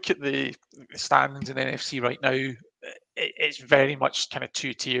if you look at the standings in the NFC right now, it's very much kind of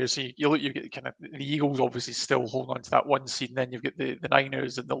two tiers. So you get kind of the Eagles obviously still holding on to that one seed, and then you've got the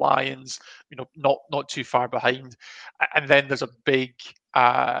Niners and the Lions, not too far behind, and then there's a big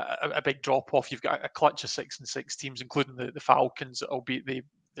drop off. You've got a clutch of 6-6 teams, including the Falcons, albeit they're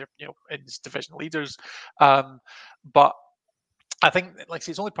in division leaders. But I think, like I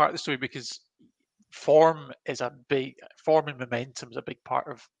say, it's only part of the story, because form and momentum is a big part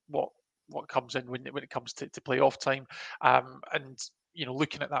of what comes in when it comes to playoff time. And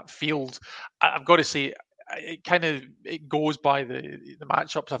looking at that field, I've got to say, it goes by the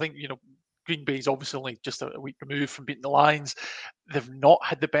matchups. I think Green Bay's obviously only just a week removed from beating the Lions. They've not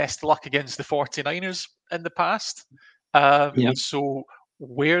had the best luck against the 49ers in the past. So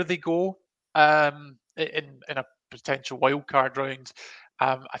where they go in a potential wild card round,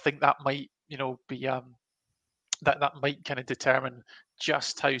 I think that might be that might kind of determine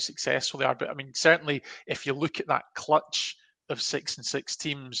just how successful they are. But certainly if you look at that clutch of 6-6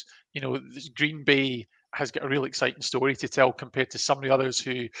 teams, Green Bay has got a real exciting story to tell compared to some of the others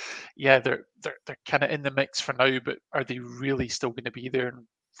who, they're kind of in the mix for now, but are they really still going to be there in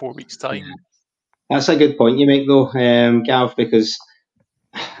 4 weeks' time? That's a good point you make, though, Gav, because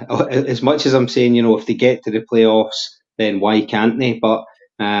as much as I'm saying, if they get to the playoffs, then why can't they? But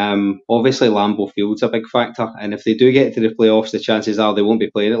obviously Lambeau Field's a big factor, and if they do get to the playoffs, the chances are they won't be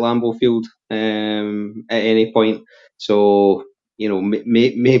playing at Lambeau Field at any point. So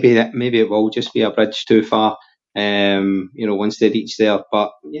maybe it will just be a bridge too far, once they reach there.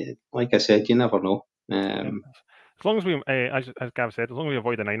 But like I said, you never know. As long as we, as Gav said, as long as we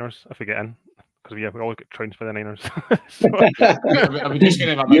avoid the Niners if we get in, because we all get trounced by the Niners. Are we just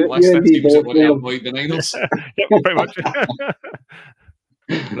going to have a big list of teams that want to avoid the Niners? Yep, pretty much.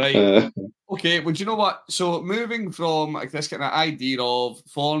 Right. Okay, well, do you know what? So moving from like this kind of idea of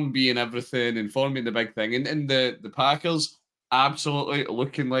form being everything and form being the big thing, and the Packers absolutely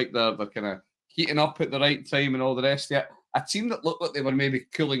looking like they're kind of heating up at the right time and all the rest of it. A team that looked like they were maybe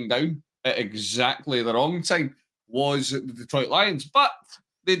cooling down at exactly the wrong time was the Detroit Lions, but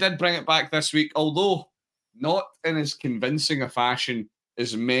they did bring it back this week, although not in as convincing a fashion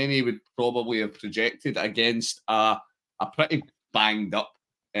as many would probably have projected against a pretty banged up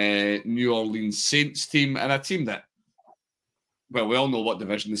New Orleans Saints team, and a team that, well, we all know what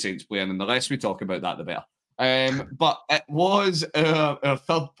division the Saints play in, and the less we talk about that, the better. But it was our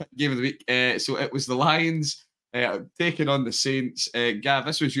third game of the week, so it was the Lions taking on the Saints. Gav,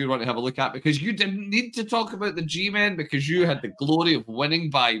 this was your one to have a look at because you didn't need to talk about the G-Men because you had the glory of winning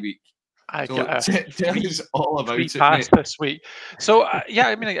bye week. I So got tell us all about it, pass mate. this week. So yeah,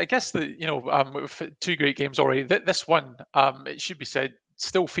 I mean, I guess that we've had two great games already. This one, it should be said,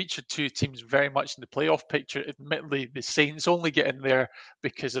 still featured two teams very much in the playoff picture. Admittedly, the Saints only get in there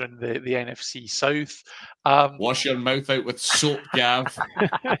because they're in the NFC South. Wash your mouth out with soap, Gav.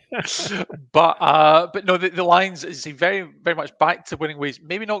 but no, the Lions is very very much back to winning ways.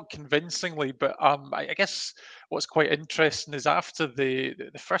 Maybe not convincingly, but I guess what's quite interesting is after the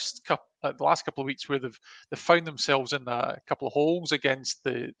first couple, the last couple of weeks where they've found themselves in a couple of holes against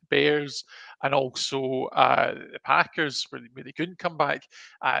the Bears and also the Packers where they couldn't come back.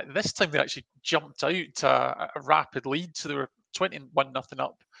 This time they actually jumped out to a rapid lead, so they were 21-0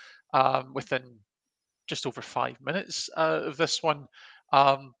 up within just over 5 minutes of this one.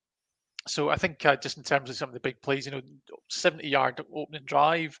 So I think just in terms of some of the big plays, 70-yard opening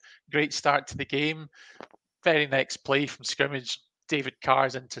drive, great start to the game. Very next play from scrimmage, David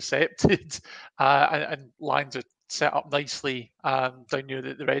Carr's intercepted, and Lions are set up nicely down near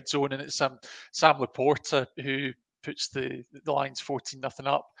the red zone, and it's Sam Laporta who puts the Lions 14-0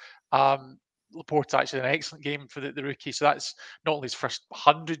 up. Laporta actually an excellent game for the rookie, so that's not only his first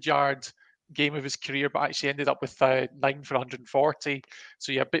 100-yard game of his career, but actually ended up with 9 for 140.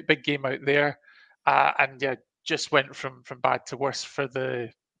 So yeah, big game out there, and yeah, just went from bad to worse for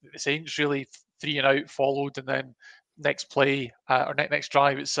the Saints. Really, 3 and out followed, and then next play or next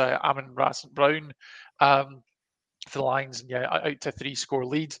drive, it's Amon-Ra St. Brown for the Lions, and yeah, out to 3-score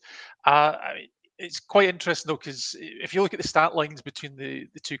lead. It's quite interesting though, because if you look at the stat lines between the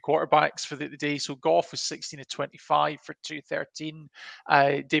two quarterbacks for the day, so Goff was 16-25 for 213,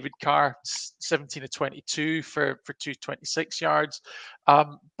 David Carr 17-22 for 226 yards,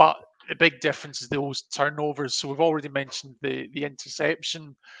 but the big difference is those turnovers. So we've already mentioned the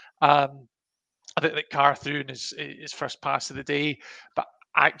interception that Carr threw in his first pass of the day, but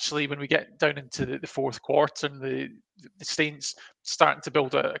actually when we get down into the fourth quarter and the Saints starting to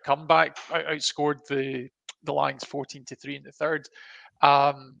build a comeback, outscored the Lions 14-3 in the third,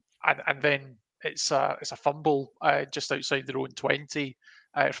 and then it's a fumble just outside their own 20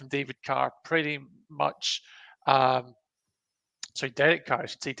 from David Carr, pretty much. Sorry, Derek Carr, I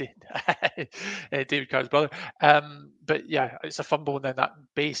should say, David Carr's brother. But yeah, it's a fumble, and then that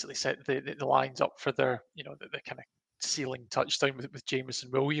basically set the Lions up for their, the kind of ceiling touchdown with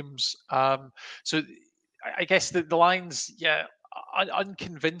Jameson Williams. So I guess the Lions, yeah,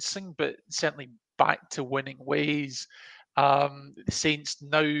 unconvincing, but certainly back to winning ways. The Saints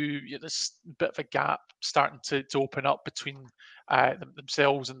now, there's a bit of a gap starting to open up between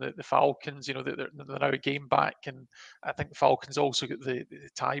themselves and the Falcons. They're now a game back, and I think the Falcons also get the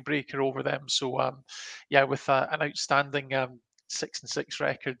tiebreaker over them. So yeah, with an outstanding 6-6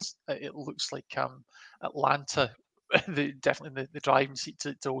 record, it looks like Atlanta definitely in the driving seat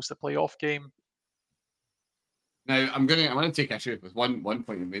to host the playoff game. Now I'm gonna take issue with one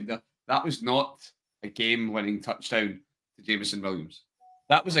point you made there. That was not a game-winning touchdown to Jameson Williams.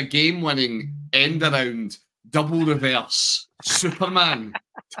 That was a game-winning end around double reverse Superman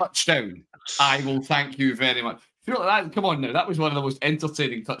touchdown. I will thank you very much. Come on now, that was one of the most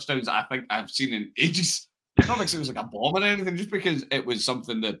entertaining touchdowns I think I've seen in ages. Not because it was like a bomb or anything, just because it was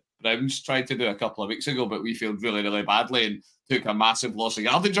something that Browns tried to do a couple of weeks ago, but we failed really, really badly and took a massive loss of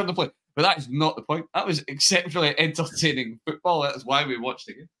yardage on the play. But that is not the point. That was exceptionally entertaining football. That's why we watched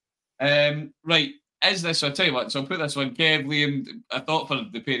it. Right, is this? So I'll tell you what. So I'll put this one. Kev, Liam, I thought for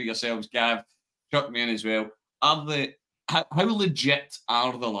the pair of yourselves, Gav, chuck me in as well. How legit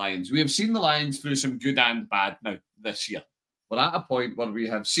are the Lions? We have seen the Lions through some good and bad now this year. We're at a point where we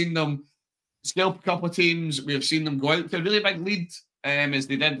have seen them scalp a couple of teams. We have seen them go out to a really big lead, as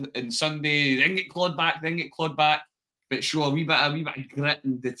they did in Sunday. Then get clawed back, but show a wee bit of grit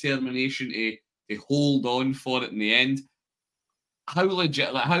and determination to hold on for it in the end. How legit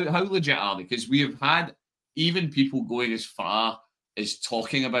are they? Because we have had even people going as far is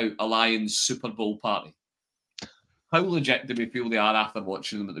talking about a Lions Super Bowl party. How legit do we feel they are after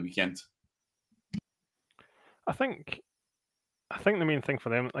watching them at the weekend? I think the main thing for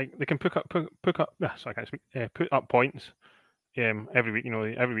them, like they can put up points every week.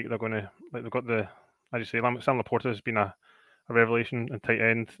 Every week they're going to, like, they've got as you say, Sam Laporta has been a revelation in tight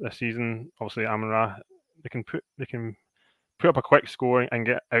end this season. Obviously, Amon-Ra, they can put up a quick score and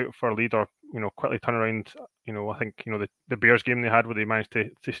get out for a lead, or quickly turn around. I think the Bears game they had where they managed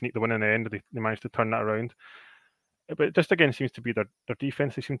to sneak the win in the end. They managed to turn that around. But it just again seems to be their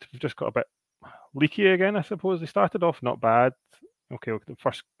defense. They seem to have just got a bit leaky again, I suppose. They started off not bad. Okay, the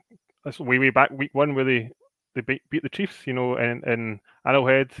first, that's way back week 1 where they beat the Chiefs, in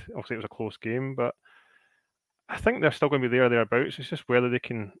Arrowhead. Obviously, it was a close game, but I think they're still going to be thereabouts. It's just whether they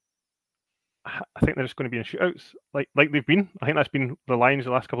can. I think they're just going to be in shootouts, like they've been. I think that's been the Lions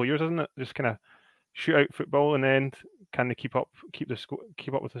the last couple of years, isn't it? Just kind of shootout football, and then can they keep up with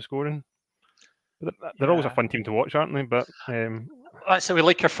the scoring? They're always a fun team to watch, aren't they? But that's how we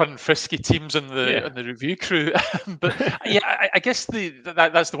like our fun, frisky teams on the review crew. But yeah, I guess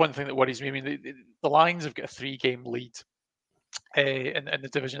that's the one thing that worries me. I mean, the Lions have got a 3-game lead in the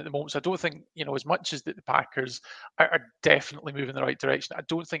division at the moment, so I don't think as much as the Packers are definitely moving in the right direction. I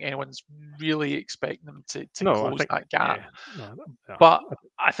don't think anyone's really expecting them to close that gap. But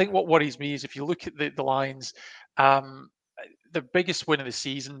I think what worries me is if you look at the Lions. The biggest win of the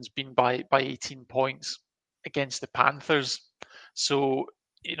season's been by 18 points against the Panthers. So,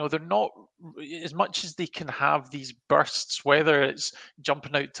 they're not, as much as they can have these bursts, whether it's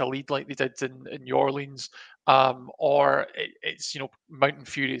jumping out to lead like they did in New Orleans, or it's, mountain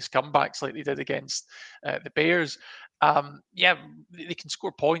furious comebacks like they did against the Bears. They can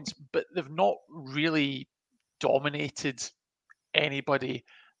score points, but they've not really dominated anybody.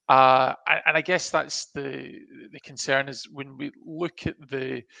 And I guess that's the concern is when we look at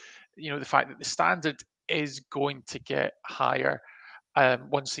the fact that the standard is going to get higher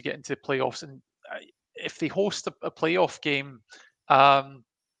once they get into the playoffs, and if they host a playoff game,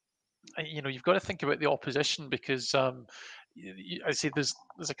 you've got to think about the opposition because I say there's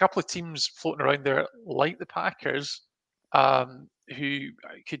a couple of teams floating around there like the Packers who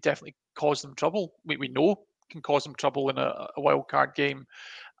could definitely cause them trouble. We know can cause them trouble in a wild card game.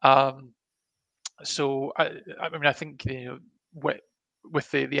 So I think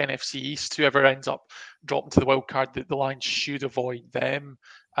with the NFC East, whoever ends up dropping to the wild card, the Lions should avoid them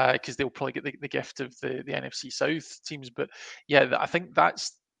because they'll probably get the gift of the NFC South teams. But yeah, I think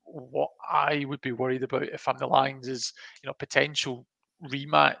that's what I would be worried about if I'm the Lions is potential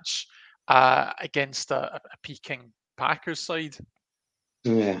rematch against a peaking Packers side.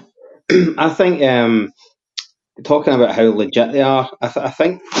 Yeah, I think. Talking about how legit they are, I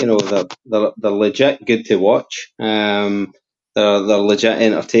think they're legit good to watch. They're legit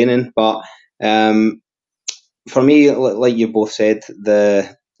entertaining, but for me, like you both said,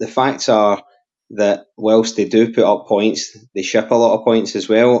 the facts are that whilst they do put up points, they ship a lot of points as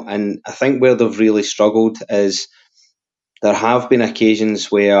well. And I think where they've really struggled is there have been occasions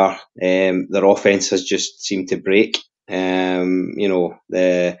where their offense has just seemed to break. They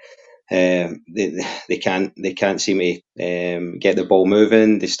can't seem to get the ball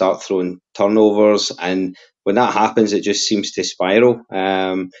moving. They start throwing turnovers, and when that happens, it just seems to spiral.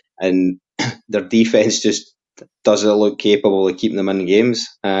 And their defense just doesn't look capable of keeping them in games.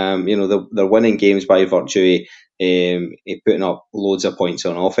 They're winning games by virtue of putting up loads of points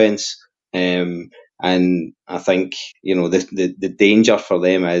on offense. And I think the danger for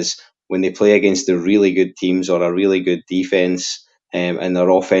them is when they play against the really good teams or a really good defense. And their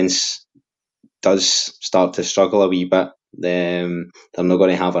offense does start to struggle a wee bit, they're not going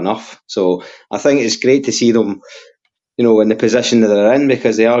to have enough. So I think it's great to see them, in the position that they're in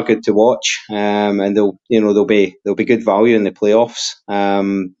because they are good to watch, and they'll be good value in the playoffs.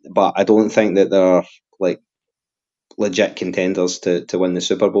 But I don't think that they're like legit contenders to win the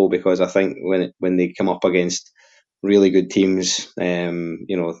Super Bowl because I think when they come up against really good teams,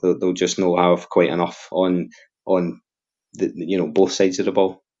 they'll just not have quite enough on both sides of the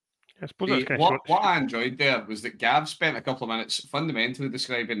ball. What I enjoyed there was that Gav spent a couple of minutes fundamentally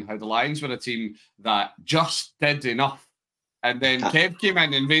describing how the Lions were a team that just did enough. And then Kev came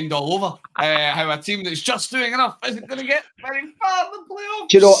in and rained all over how a team that's just doing enough isn't going to get very far in the playoffs.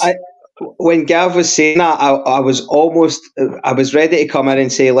 Do you know, when Gav was saying that, I was ready to come in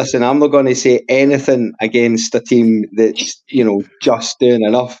and say, listen, I'm not going to say anything against a team that's, just doing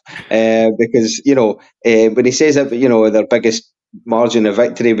enough. Because, when he says that, their biggest margin of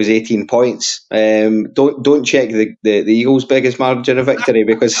victory was 18 points. Don't check the Eagles' biggest margin of victory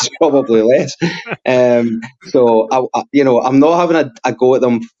because it's probably less. So I'm not having a go at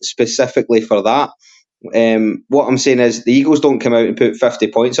them specifically for that. What I'm saying is the Eagles don't come out and put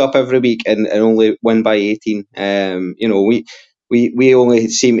 50 points up every week and only win by 18. We only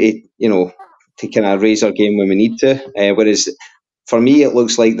seem to kind of raise our game when we need to. Whereas for me, it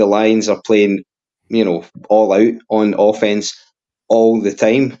looks like the Lions are playing, all out on offense all the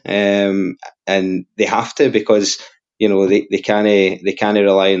time, and they have to because they can't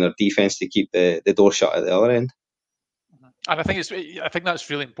rely on their defense to keep the door shut at the other end. And I think that's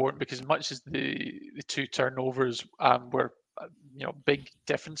really important because as much as the 2 turnovers were big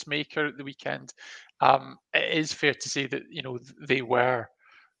difference maker at the weekend, it is fair to say that they were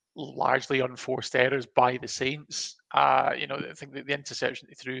largely unforced errors by the Saints. I think that the interception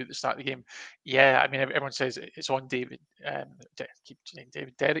they threw at the start of the game, I mean, everyone says it's on David. Keep saying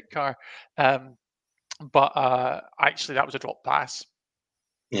David Derek Carr, but actually that was a drop pass.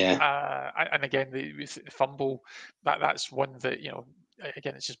 Yeah. And again, the fumble, that's one that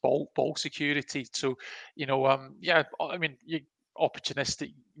again, it's just ball security. So I mean, you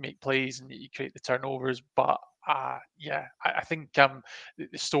opportunistic, make plays and you create the turnovers, but I think the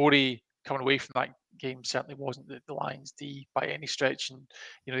story coming away from that game certainly wasn't the Lions D by any stretch, and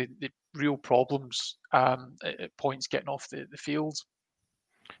the real problems at points getting off the field.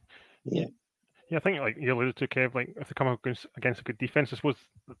 Yeah, I think like you alluded to, Kev, like if they come up against a good defense, I suppose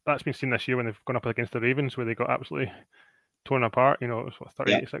that's been seen this year when they've gone up against the Ravens where they got absolutely torn apart. It was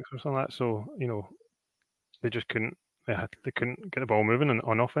 38-6 or something like that. So they just couldn't. They couldn't get the ball moving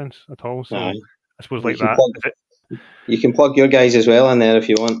on offense at all. So I suppose like that. You can plug your guys as well in there if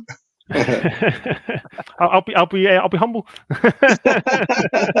you want. I'll be humble.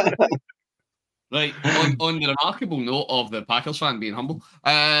 Right, on the remarkable note of the Packers fan being humble,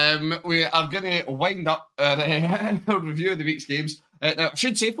 we are going to wind up our review of the week's games. Now, I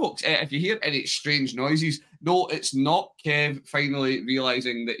should say, folks, if you hear any strange noises, no, it's not Kev finally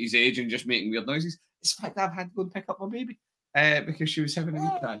realising that he's age and just making weird noises. It's the fact that I've had to go and pick up my baby because she was having a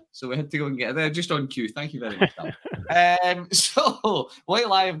wee cry. So we had to go and get her there just on cue. Thank you very much, Dad. So,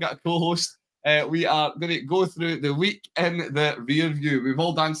 while I have got a co-host, we are going to go through the week in the rear view. We've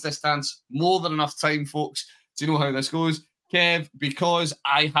all danced this dance more than enough time, folks, to know how this goes. Kev, because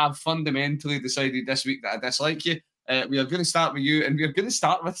I have fundamentally decided this week that I dislike you, we are going to start with you, and we are going to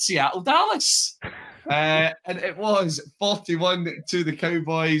start with Seattle-Dallas. And it was 41 to the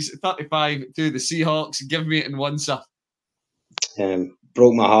Cowboys, 35 to the Seahawks. Give me it in one, sir.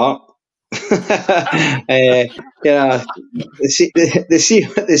 Broke my heart. The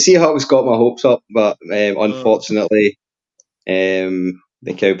Seahawks got my hopes up, but unfortunately,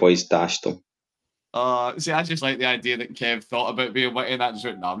 the Cowboys dashed them. See, I just like the idea that Kev thought about being witty, and that just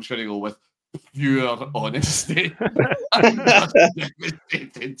went, no, I'm just going to go with pure honesty.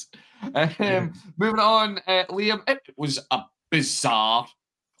 Moving on, Liam, it was a bizarre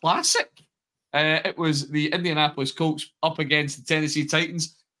classic. It was the Indianapolis Colts up against the Tennessee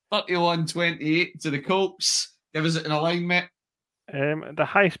Titans. 31-28 to the Colts. Give us it in alignment. The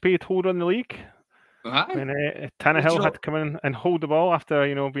highest paid holder in the league. When Tannehill had to come in and hold the ball after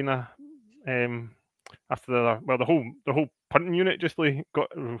being after the whole punting unit just got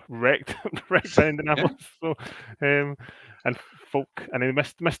wrecked by Indianapolis. So and they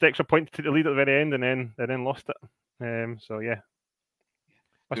missed extra points to the lead at the very end, and then lost it. So yeah.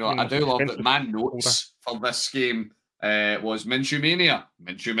 I do love that my notes for this game was Minshew Mania,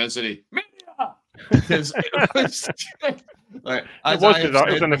 Minshew Misery, Mania! Because it was like, it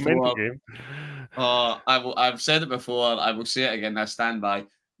was an immense game. I've said it before, I will say it again, I stand by.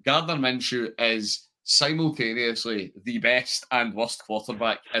 Gardner Minshew is simultaneously the best and worst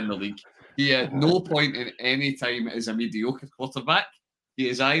quarterback in the league. He at no point in any time is a mediocre quarterback. He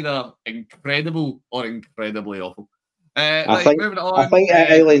is either incredible or incredibly awful. I think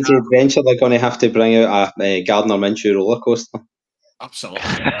at Islands Adventure they're going to have to bring out a Gardner Minshew roller coaster. Absolutely.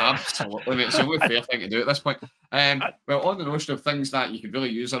 It's a only fair thing to do at this point. Well, on the notion of things that you could really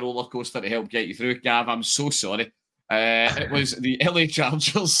use a roller coaster to help get you through, Gav, I'm so sorry. It was the LA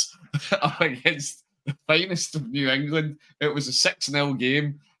Chargers up against the finest of New England. It was a 6-0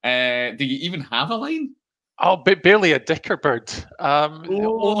 game. Do you even have a line? Oh, barely a Dickerbird.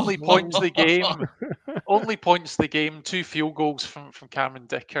 Only points the game. Only points the game. 2 field goals from Cameron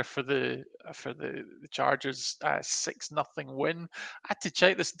Dicker for the Chargers. 6-0 win. I had to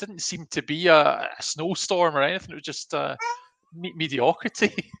check. This didn't seem to be a snowstorm or anything. It was just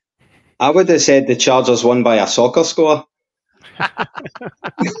mediocrity. I would have said the Chargers won by a soccer score.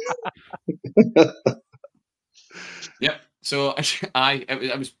 Yep. So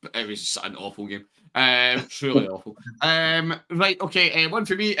it was an awful game. Truly awful. Right, okay. One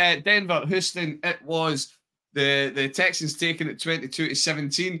for me. Denver, Houston. It was the Texans taking it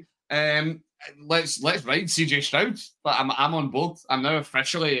 22-17. Let's ride CJ Stroud. But I'm on board. I'm now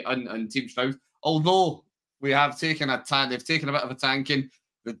officially on Team Stroud. Although we have taken they've taken a bit of a tanking.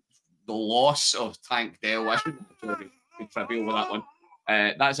 The loss of Tank Dell, I shouldn't be trivial with that one.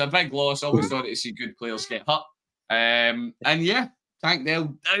 That's a big loss. Always thought to see good players get hurt. And yeah, Tank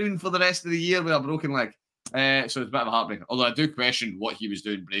Dell down for the rest of the year with a broken leg. So it's a bit of a heartbreaker. Although I do question what he was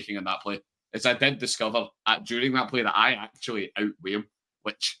doing breaking in that play. As I did discover during that play that I actually outweigh him,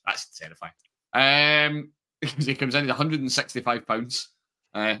 which that's terrifying. Because he comes in at 165 pounds.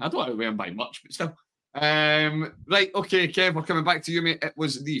 I don't outweigh him by much, but still. Right, okay, Kev, we're coming back to you, mate. It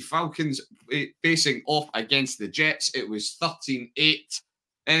was the Falcons facing off against the Jets. It was 13-8.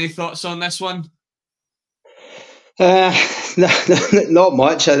 Any thoughts on this one? Not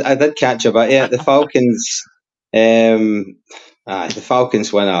much. I did catch a bit. Yeah, the Falcons. The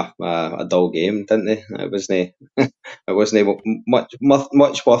Falcons win a dull game, didn't they? It wasn't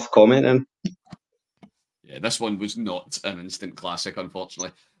much worth commenting. Yeah, this one was not an instant classic,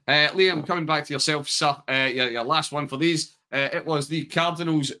 unfortunately. Liam, coming back to yourself, sir. Your last one for these. It was the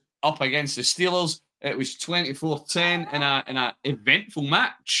Cardinals up against the Steelers. It was 24-10 in an eventful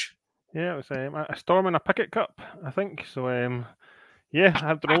match. Yeah, it was a Storm and a Pickett Cup, I think. So, yeah,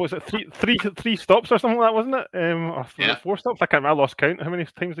 I don't know, was it three stops or something like that, wasn't it? Or 4 stops? I can't remember. I lost count how many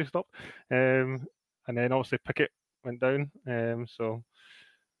times they stopped. And then obviously Pickett went down. So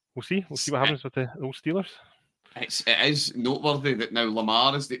we'll see. We'll see what happens with the old Steelers. It is noteworthy that now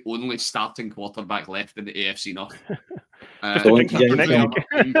Lamar is the only starting quarterback left in the AFC North.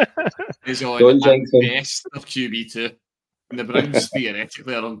 Is on best of QB2. And the Browns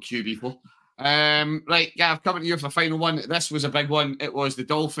theoretically are on QB4. Right, Gav, coming to you for the final one. This was a big one. It was the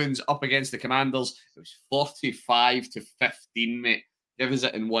Dolphins up against the Commanders. It was 45-15, mate. Give us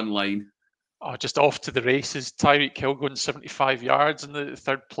it in one line. Oh, just off to the races. Tyreek Hill going 75 yards in the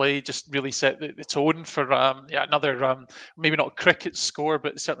third play just really set the tone for another maybe not a cricket score,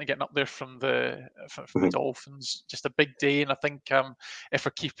 but certainly getting up there from the Dolphins. Just a big day, and I think if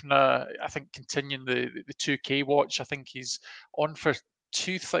we're keeping continuing the 2K watch, I think he's on for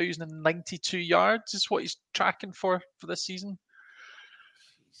 2,092 yards is what he's tracking for this season.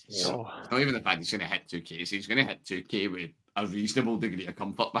 So it's not even the fact he's going to hit 2K. So he's going to hit 2K with a reasonable degree of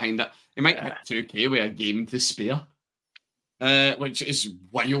comfort behind it. He might hit 2K with a game to spare, which is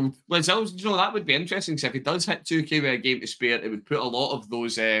wild. Well, that would be interesting. So if he does hit 2K with a game to spare, it would put a lot of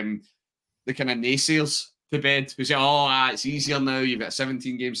those the kind of naysayers to bed who say, it's easier now. You've got a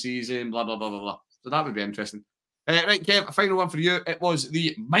 17-game season, blah, blah, blah, blah, blah. So that would be interesting. Right, Kev, a final one for you. It was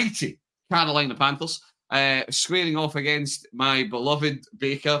the mighty Carolina Panthers squaring off against my beloved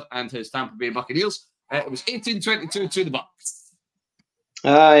Baker and his Tampa Bay Buccaneers. It was 18-22 to the Bucs.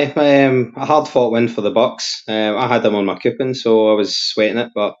 Aye, a hard-fought win for the Bucs. I had them on my coupon, so I was sweating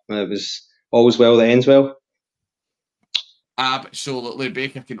it, but it was always well that ends well. Absolutely.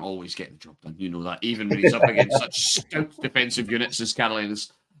 Baker can always get the job done. You know that, even when he's up against such stout defensive units as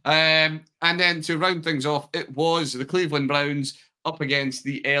Carolina's. And then to round things off, it was the Cleveland Browns up against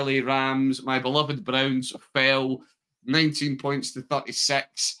the LA Rams. My beloved Browns fell 19 points to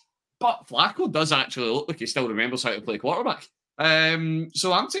 36. But Flacco does actually look like he still remembers how to play quarterback.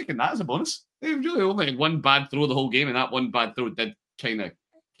 So I'm taking that as a bonus. They really only had one bad throw the whole game, and that one bad throw did kind of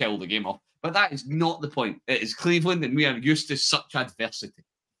kill the game off. But that is not the point. It is Cleveland, and we are used to such adversity.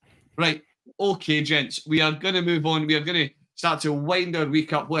 Right. Okay, gents. We are going to move on. We are going to start to wind our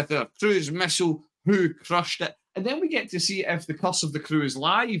week up with our cruise missile, who crushed it. And then we get to see if the curse of the crew is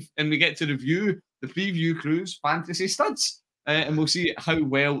live, and we get to review the preview cruise fantasy studs. And we'll see how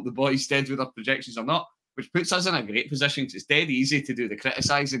well the boys did with their projections or not, which puts us in a great position because it's dead easy to do the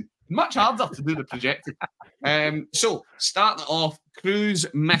criticising, much harder to do the projecting. So, starting off, cruise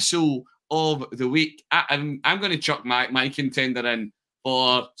missile of the week. I'm going to chuck my contender in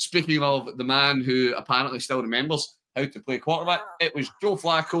for, speaking of the man who apparently still remembers how to play quarterback. It was Joe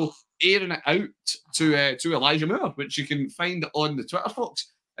Flacco airing it out to Elijah Moore, which you can find on the Twitter,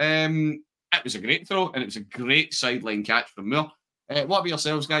 folks. It was a great throw, and it was a great sideline catch from Moore. What about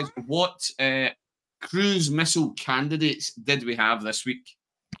yourselves, guys? What cruise missile candidates did we have this week?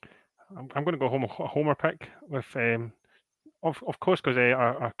 I'm going to go homer pick with, of course, because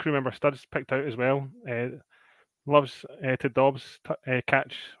our crew member Studs picked out as well. Loves to Dobbs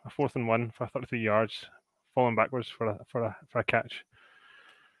catch a 4th and 1 for 33 yards, falling backwards for a catch.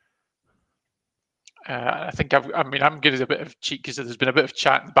 I think I'm going to a bit of cheat because there's been a bit of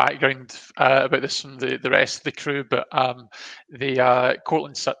chat in the background about this from the rest of the crew. But the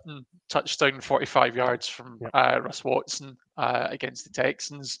Cortland Sutton touchdown, 45 yards from Russ Watson against the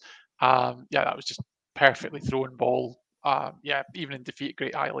Texans. That was just perfectly thrown ball. Even in defeat,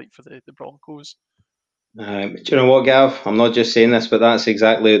 great highlight for the Broncos. Do you know what, Gav? I'm not just saying this, but that's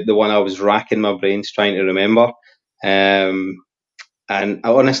exactly the one I was racking my brains trying to remember. And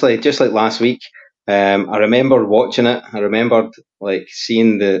honestly, just like last week, I remember watching it. I remembered like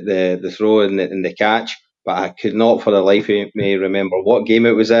seeing the throw and the catch, but I could not for the life of me remember what game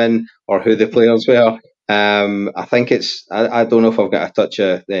it was in or who the players were. I think I don't know if I've got a touch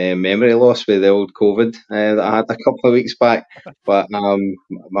of memory loss with the old COVID that I had a couple of weeks back, but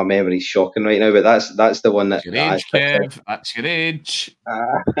my memory's shocking right now. But that's the one that Your age, Kev. That's your age.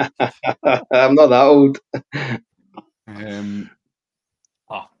 I'm not that old.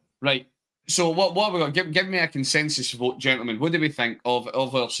 Right. So what have we got? Give me a consensus vote, gentlemen. What do we think of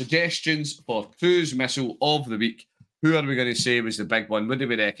our suggestions for Cru's missile of the week? Who are we going to say was the big one? What do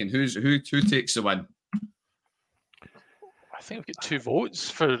we reckon? Who takes the win? I think we've got 2 votes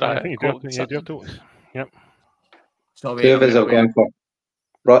for I think you do have to votes. Yep. Sorry, two of us have gone for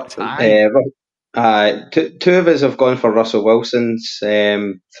two of us have gone for Russell Wilson's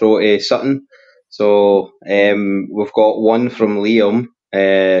throw to Sutton. So we've got one from Liam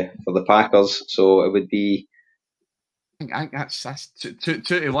for the Packers. So it would be. I think that's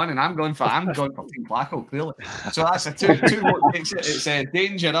 2-1, and I'm going for Team Blacko, clearly. So that's a 2 vote takes it. It's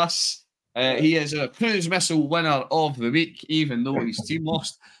dangerous. He is a Cru's missile winner of the week, even though his team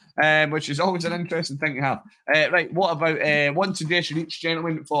lost, which is always an interesting thing to have. Right, what about one suggestion each,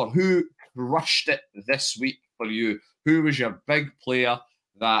 gentlemen, for who crushed it this week for you? Who was your big player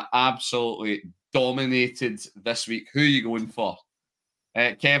that absolutely dominated this week? Who are you going for?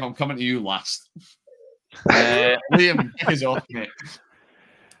 Kev, I'm coming to you last. Liam, kick us off, mate.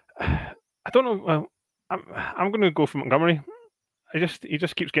 I don't know. I'm going to go for Montgomery. He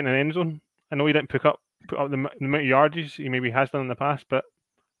just keeps getting an end zone. I know he didn't put up the amount of yardage he maybe has done in the past, but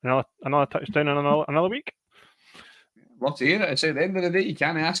another touchdown in another week. Love to hear it. It's at the end of the day, you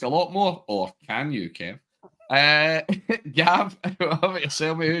can't ask a lot more, or can you, Kev? Gav, how about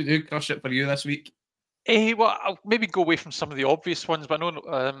yourself? Who crushed it for you this week? Well, I'll maybe go away from some of the obvious ones, but I know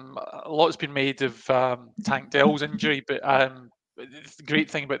a lot's been made of Tank Dell's injury, but the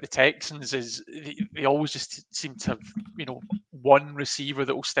great thing about the Texans is they always just seem to have, one receiver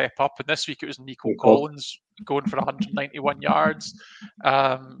that will step up. And this week it was Nico Collins going for 191 yards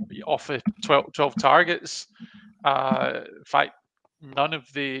off of 12 targets. In fact, none of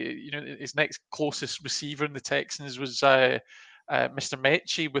his next closest receiver in the Texans was Mr.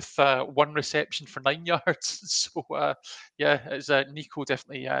 Mechie with 1 reception for 9 yards. So, it's Nico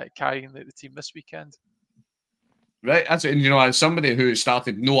definitely carrying the team this weekend. Right, that's it. And as somebody who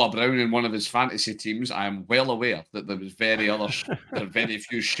started Noah Brown in one of his fantasy teams, I am well aware that there was there are very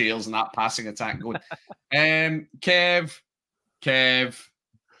few shares in that passing attack going. Kev,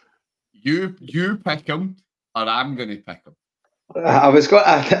 you pick him, or I'm going to pick him. I was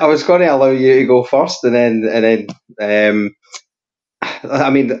going to allow you to go first, and then.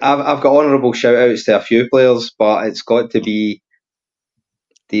 I mean, I've got honourable shout outs to a few players, but it's got to be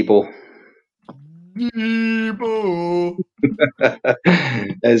Debo.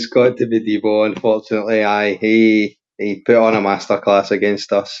 It's got to be Debo. Unfortunately, he put on a masterclass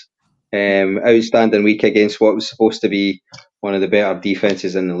against us. Outstanding week against what was supposed to be one of the better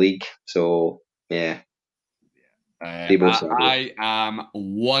defenses in the league. So yeah. I am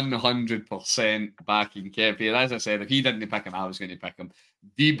 100% backing Kev here. As I said, if he didn't pick him, I was going to pick him.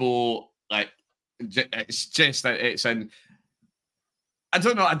 Debo, it's an. I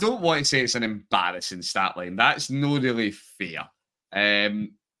don't know. I don't want to say it's an embarrassing stat line. That's not really fair.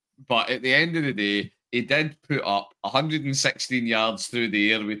 But at the end of the day, he did put up 116 yards through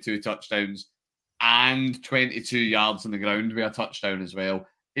the air with 2 touchdowns and 22 yards on the ground with a touchdown as well.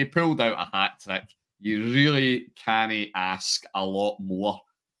 He pulled out a hat trick. You really can't ask a lot more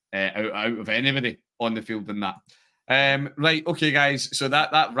out of anybody on the field than that. Right, okay, guys. So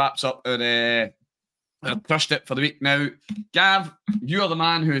that wraps up our crushed it for the week. Now, Gav, you are the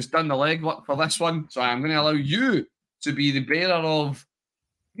man who has done the legwork for this one, so I'm going to allow you to be the bearer of.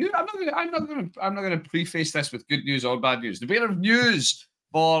 I'm not going to preface this with good news or bad news. The bearer of news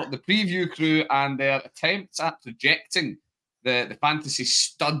for the preview crew and their attempts at projecting the fantasy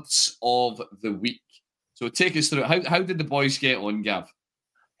studs of the week. So take us through it. How did the boys get on, Gav?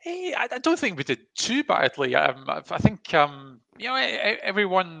 Hey, I don't think we did too badly. I think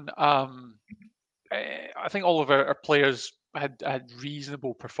everyone. I think all of our players had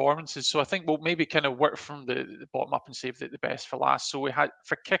reasonable performances. So I think we'll maybe kind of work from the bottom up and save the best for last. So we had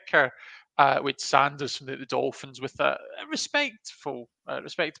for kicker with Sanders from the Dolphins with a respectable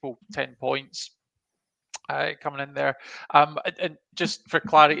 10 points. Coming in there. And just for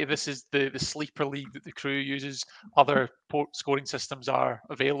clarity, this is the sleeper league that the crew uses. Other scoring systems are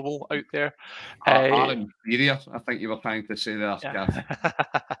available out there. Are inferior, I think you were trying to say there, yeah.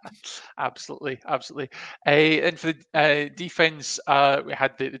 Absolutely. And for the defense, we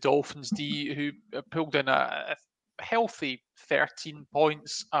had the Dolphins D, who pulled in a healthy 13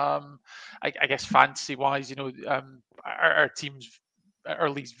 points. I guess fantasy-wise, our team's our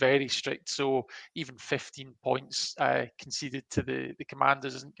league's very strict, so even 15 points conceded to the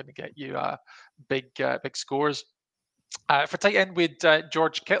Commanders isn't going to get you big scores. For tight end, we had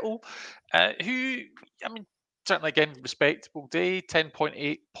George Kittle, who, I mean, certainly again respectable day,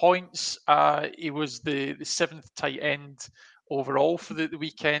 10.8 points. He was the seventh tight end overall for the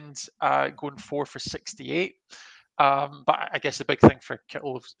weekend, going 4 for 68. But I guess the big thing for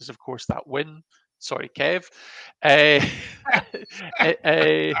Kittle is of course that win. Sorry, Kev.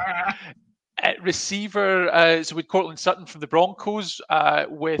 At receiver, so with Cortland Sutton from the Broncos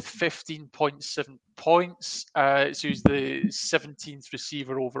with 15.7 points. So he's the 17th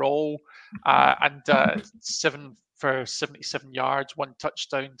receiver overall and 7 for 77 yards, 1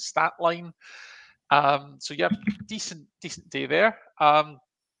 touchdown stat line. So yeah, decent day there.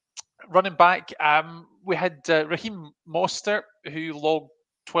 Running back, we had Raheem Mostert, who logged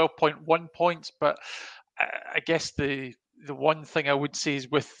 12.1 points, but I guess the one thing I would say is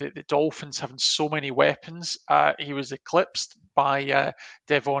with the Dolphins having so many weapons, he was eclipsed by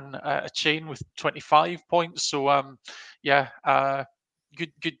Devon Achane with 25 points. So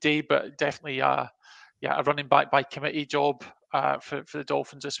good day, but definitely a running back by committee job for the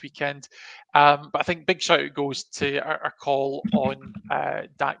Dolphins this weekend. But I think big shout out goes to our call on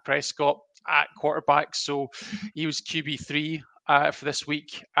Dak Prescott at quarterback. So he was QB3 for this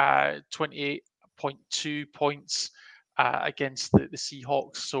week, 28.2 points against the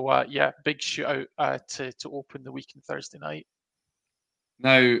Seahawks. So big shootout to open the week on Thursday night.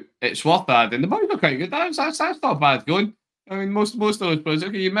 Now it's worth adding. The boys are quite good. That's not bad going. I mean, most of those players.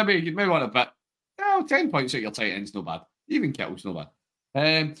 Okay, you maybe want a bit. 10 points at your tight end's no bad. Even Kittle's no bad.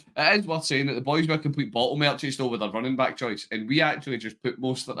 It is worth saying that the boys were complete bottle merchants though with our running back choice, and we actually just put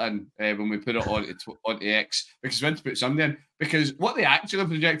most of it in when we put it onto X because we had to put something in because what they actually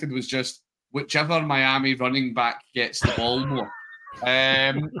projected was just whichever Miami running back gets the ball more,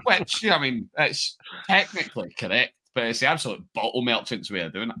 which I mean it's technically correct, but it's the absolute bottle merchants way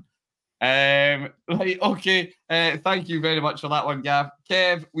of doing it. Right, okay. Thank you very much for that one, Gav.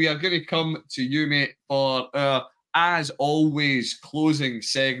 Kev, we are going to come to you, mate, for our, as always, closing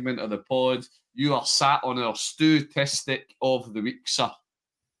segment of the pod. You are sat on our statistic of the week, sir.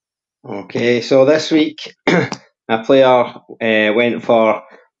 Okay, so this week, a player went for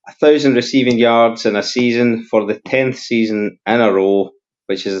 1,000 receiving yards in a season for the 10th season in a row,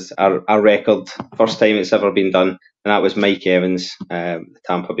 which is a record, first time it's ever been done, and that was Mike Evans, the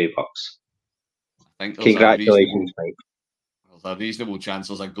Tampa Bay Bucks. Congratulations, Mike. There's a reasonable chance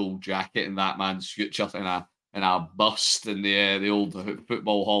there's a gold jacket in that man's future and a bust in the old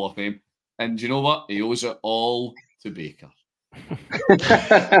Football Hall of Fame. And do you know what? He owes it all to Baker. And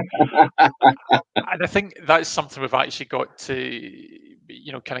I think that's something we've actually got to,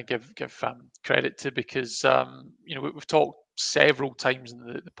 kind of give credit to because, we've talked several times in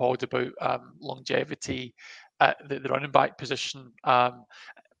the pod about longevity at the running back position.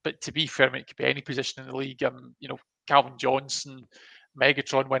 But to be fair, it could be any position in the league. Calvin Johnson,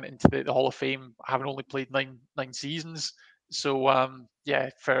 Megatron went into the Hall of Fame having only played nine seasons. So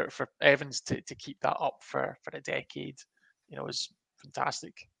for Evans to keep that up for a decade, is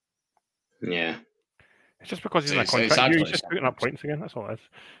fantastic. Yeah. It's just because he's in a contract. He's just putting up points again. That's all it is,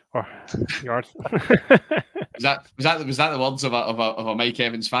 or yards. Was that the words of a Mike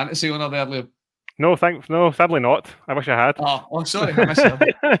Evans fantasy owner there, Liam? No, sadly not. I wish I had. Oh, sorry, I missed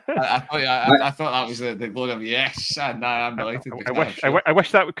it. I thought that was the glory of yes, and I'm delighted. I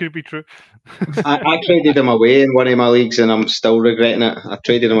wish that could be true. I traded him away in one of my leagues, and I'm still regretting it. I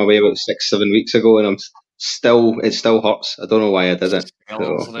traded him away about 6-7 weeks ago, and it still hurts. I don't know why I did it.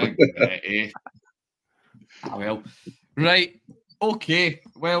 Well, right, okay.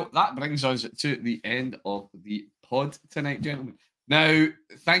 Well, that brings us to the end of the pod tonight, gentlemen. Now,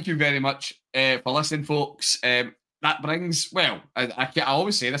 thank you very much for listening, folks. That brings, I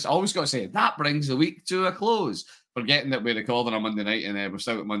always say this, I always got to say, that brings the week to a close, forgetting that we're recording on Monday night and we're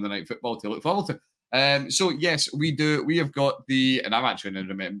still at Monday Night Football to look forward to. So, yes, we do. We have got and I'm actually trying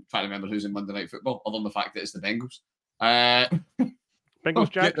to remember who's in Monday Night Football, other than the fact that it's the Bengals.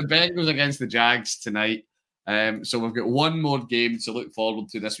 Bengals, Get Jags. the Bengals against the Jags tonight. So we've got one more game to look forward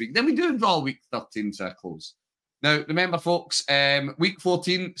to this week. Then we do draw week 13 to a close. Now, remember, folks, week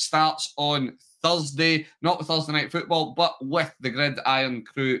 14 starts on Thursday, not with Thursday Night Football, but with the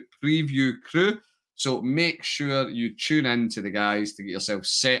Irn-Cru preview crew. So make sure you tune in to the guys to get yourself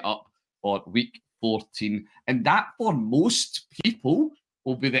set up for week 14. And that, for most people,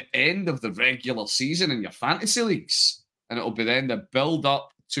 will be the end of the regular season in your fantasy leagues. And it'll be then the build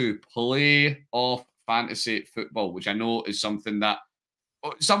up to playoff fantasy football, which I know is something that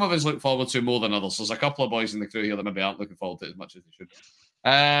some of us look forward to more than others. There's a couple of boys in the crew here that maybe aren't looking forward to it as much as they should.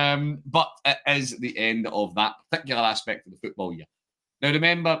 But it is the end of that particular aspect of the football year. Now,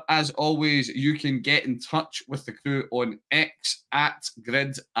 remember, as always, you can get in touch with the crew on X at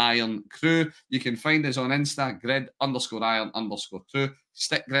 @GridIronCrew. You can find us on Insta, grid_iron_crew.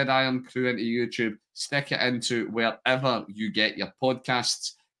 Stick GridIronCrew into YouTube. Stick it into wherever you get your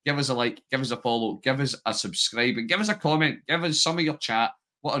podcasts. Give us a like, give us a follow, give us a subscribe, and give us a comment. Give us some of your chat.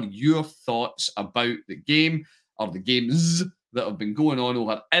 What are your thoughts about the game or the games that have been going on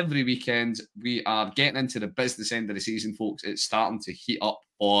over every weekend? We are getting into the business end of the season, folks. It's starting to heat up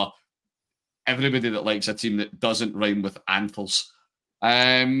for everybody that likes a team that doesn't rhyme with antlers.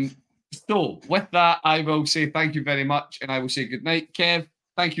 So with that, I will say thank you very much, and I will say good night. Kev,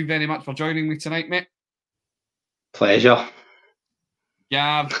 thank you very much for joining me tonight, mate. Pleasure.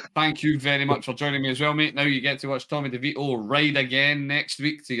 Gav, thank you very much for joining me as well, mate. Now you get to watch Tommy DeVito ride again next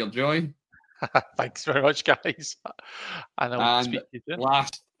week to your joy. Thanks very much, guys. And speak to you soon.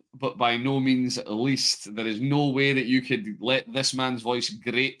 Last, but by no means least, there is no way that you could let this man's voice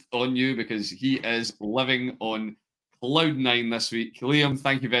grate on you because he is living on cloud 9 this week. Liam,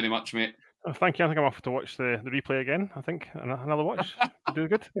 thank you very much, mate. Oh, thank you. I think I'm off to watch the replay again. I think another watch. Do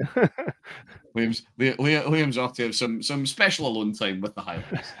good. Liam's off to have some special alone time with the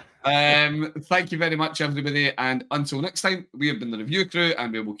highlights. Thank you very much, everybody. And until next time, we have been the Review Crew,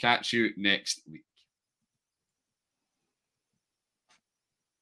 and we will catch you next week.